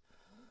characters.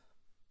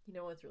 You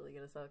know what's really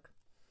gonna suck?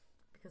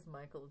 Because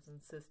Michael is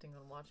insisting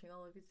on watching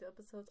all of these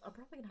episodes. I'm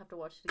probably gonna have to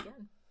watch it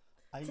again.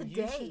 You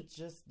Today. should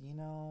just,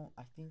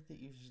 I think that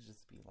you should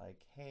just be like,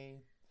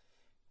 hey,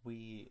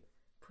 we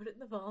Put it in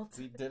the vault.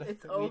 did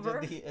It's we over.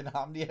 did the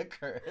Insomnia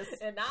curse.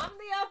 And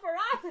omnia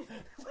paratus.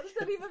 What does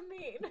that even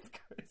mean?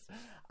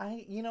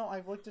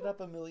 I've looked it up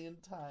a million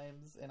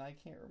times and I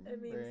can't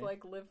remember. It means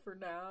like live for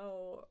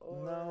now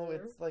or No,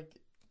 it's like,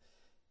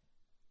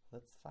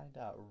 let's find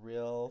out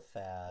real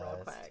fast.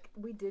 real quick.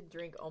 We did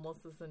drink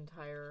almost this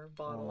entire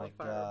bottle Oh my of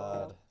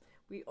Fireball. God.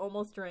 We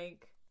almost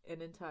drank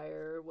an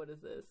entire. What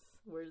is this?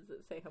 Where does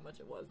it say how much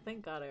it was?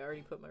 Thank God I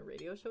already put my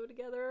radio show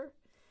together,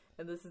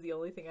 and this is the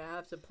only thing I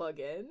have to plug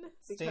in.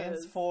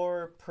 Stands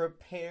for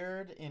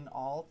prepared in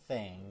all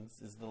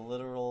things is the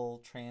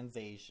literal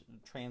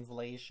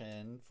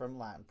translation from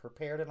Latin.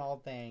 Prepared in all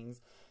things.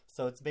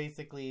 So it's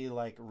basically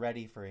like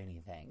ready for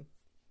anything.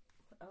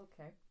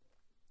 Okay,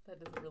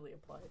 that doesn't really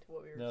apply to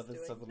what we were No, just this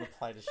doing. doesn't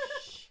apply to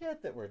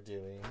shit that we're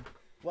doing.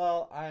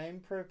 Well, I'm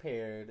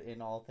prepared in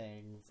all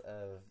things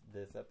of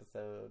this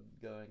episode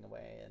going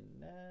away and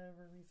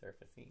never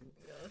resurfacing.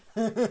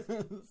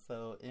 Yes.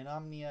 So, in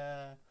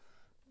Omnia,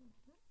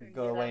 Get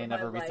go out away of and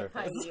never my life,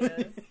 resurface.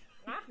 hyenas.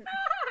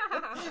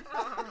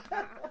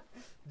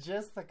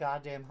 Just the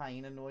goddamn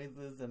hyena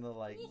noises and the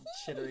like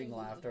chittering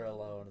laughter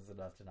alone is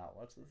enough to not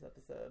watch this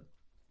episode.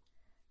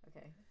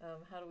 Okay,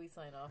 how do we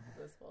sign off with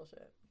this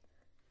bullshit?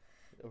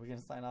 Are we gonna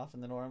sign off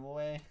in the normal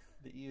way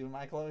that you and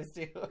Michael always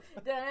do?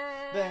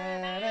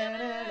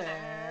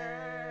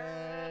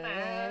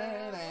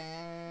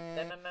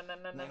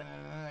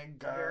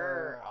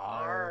 Grr,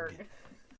 arg.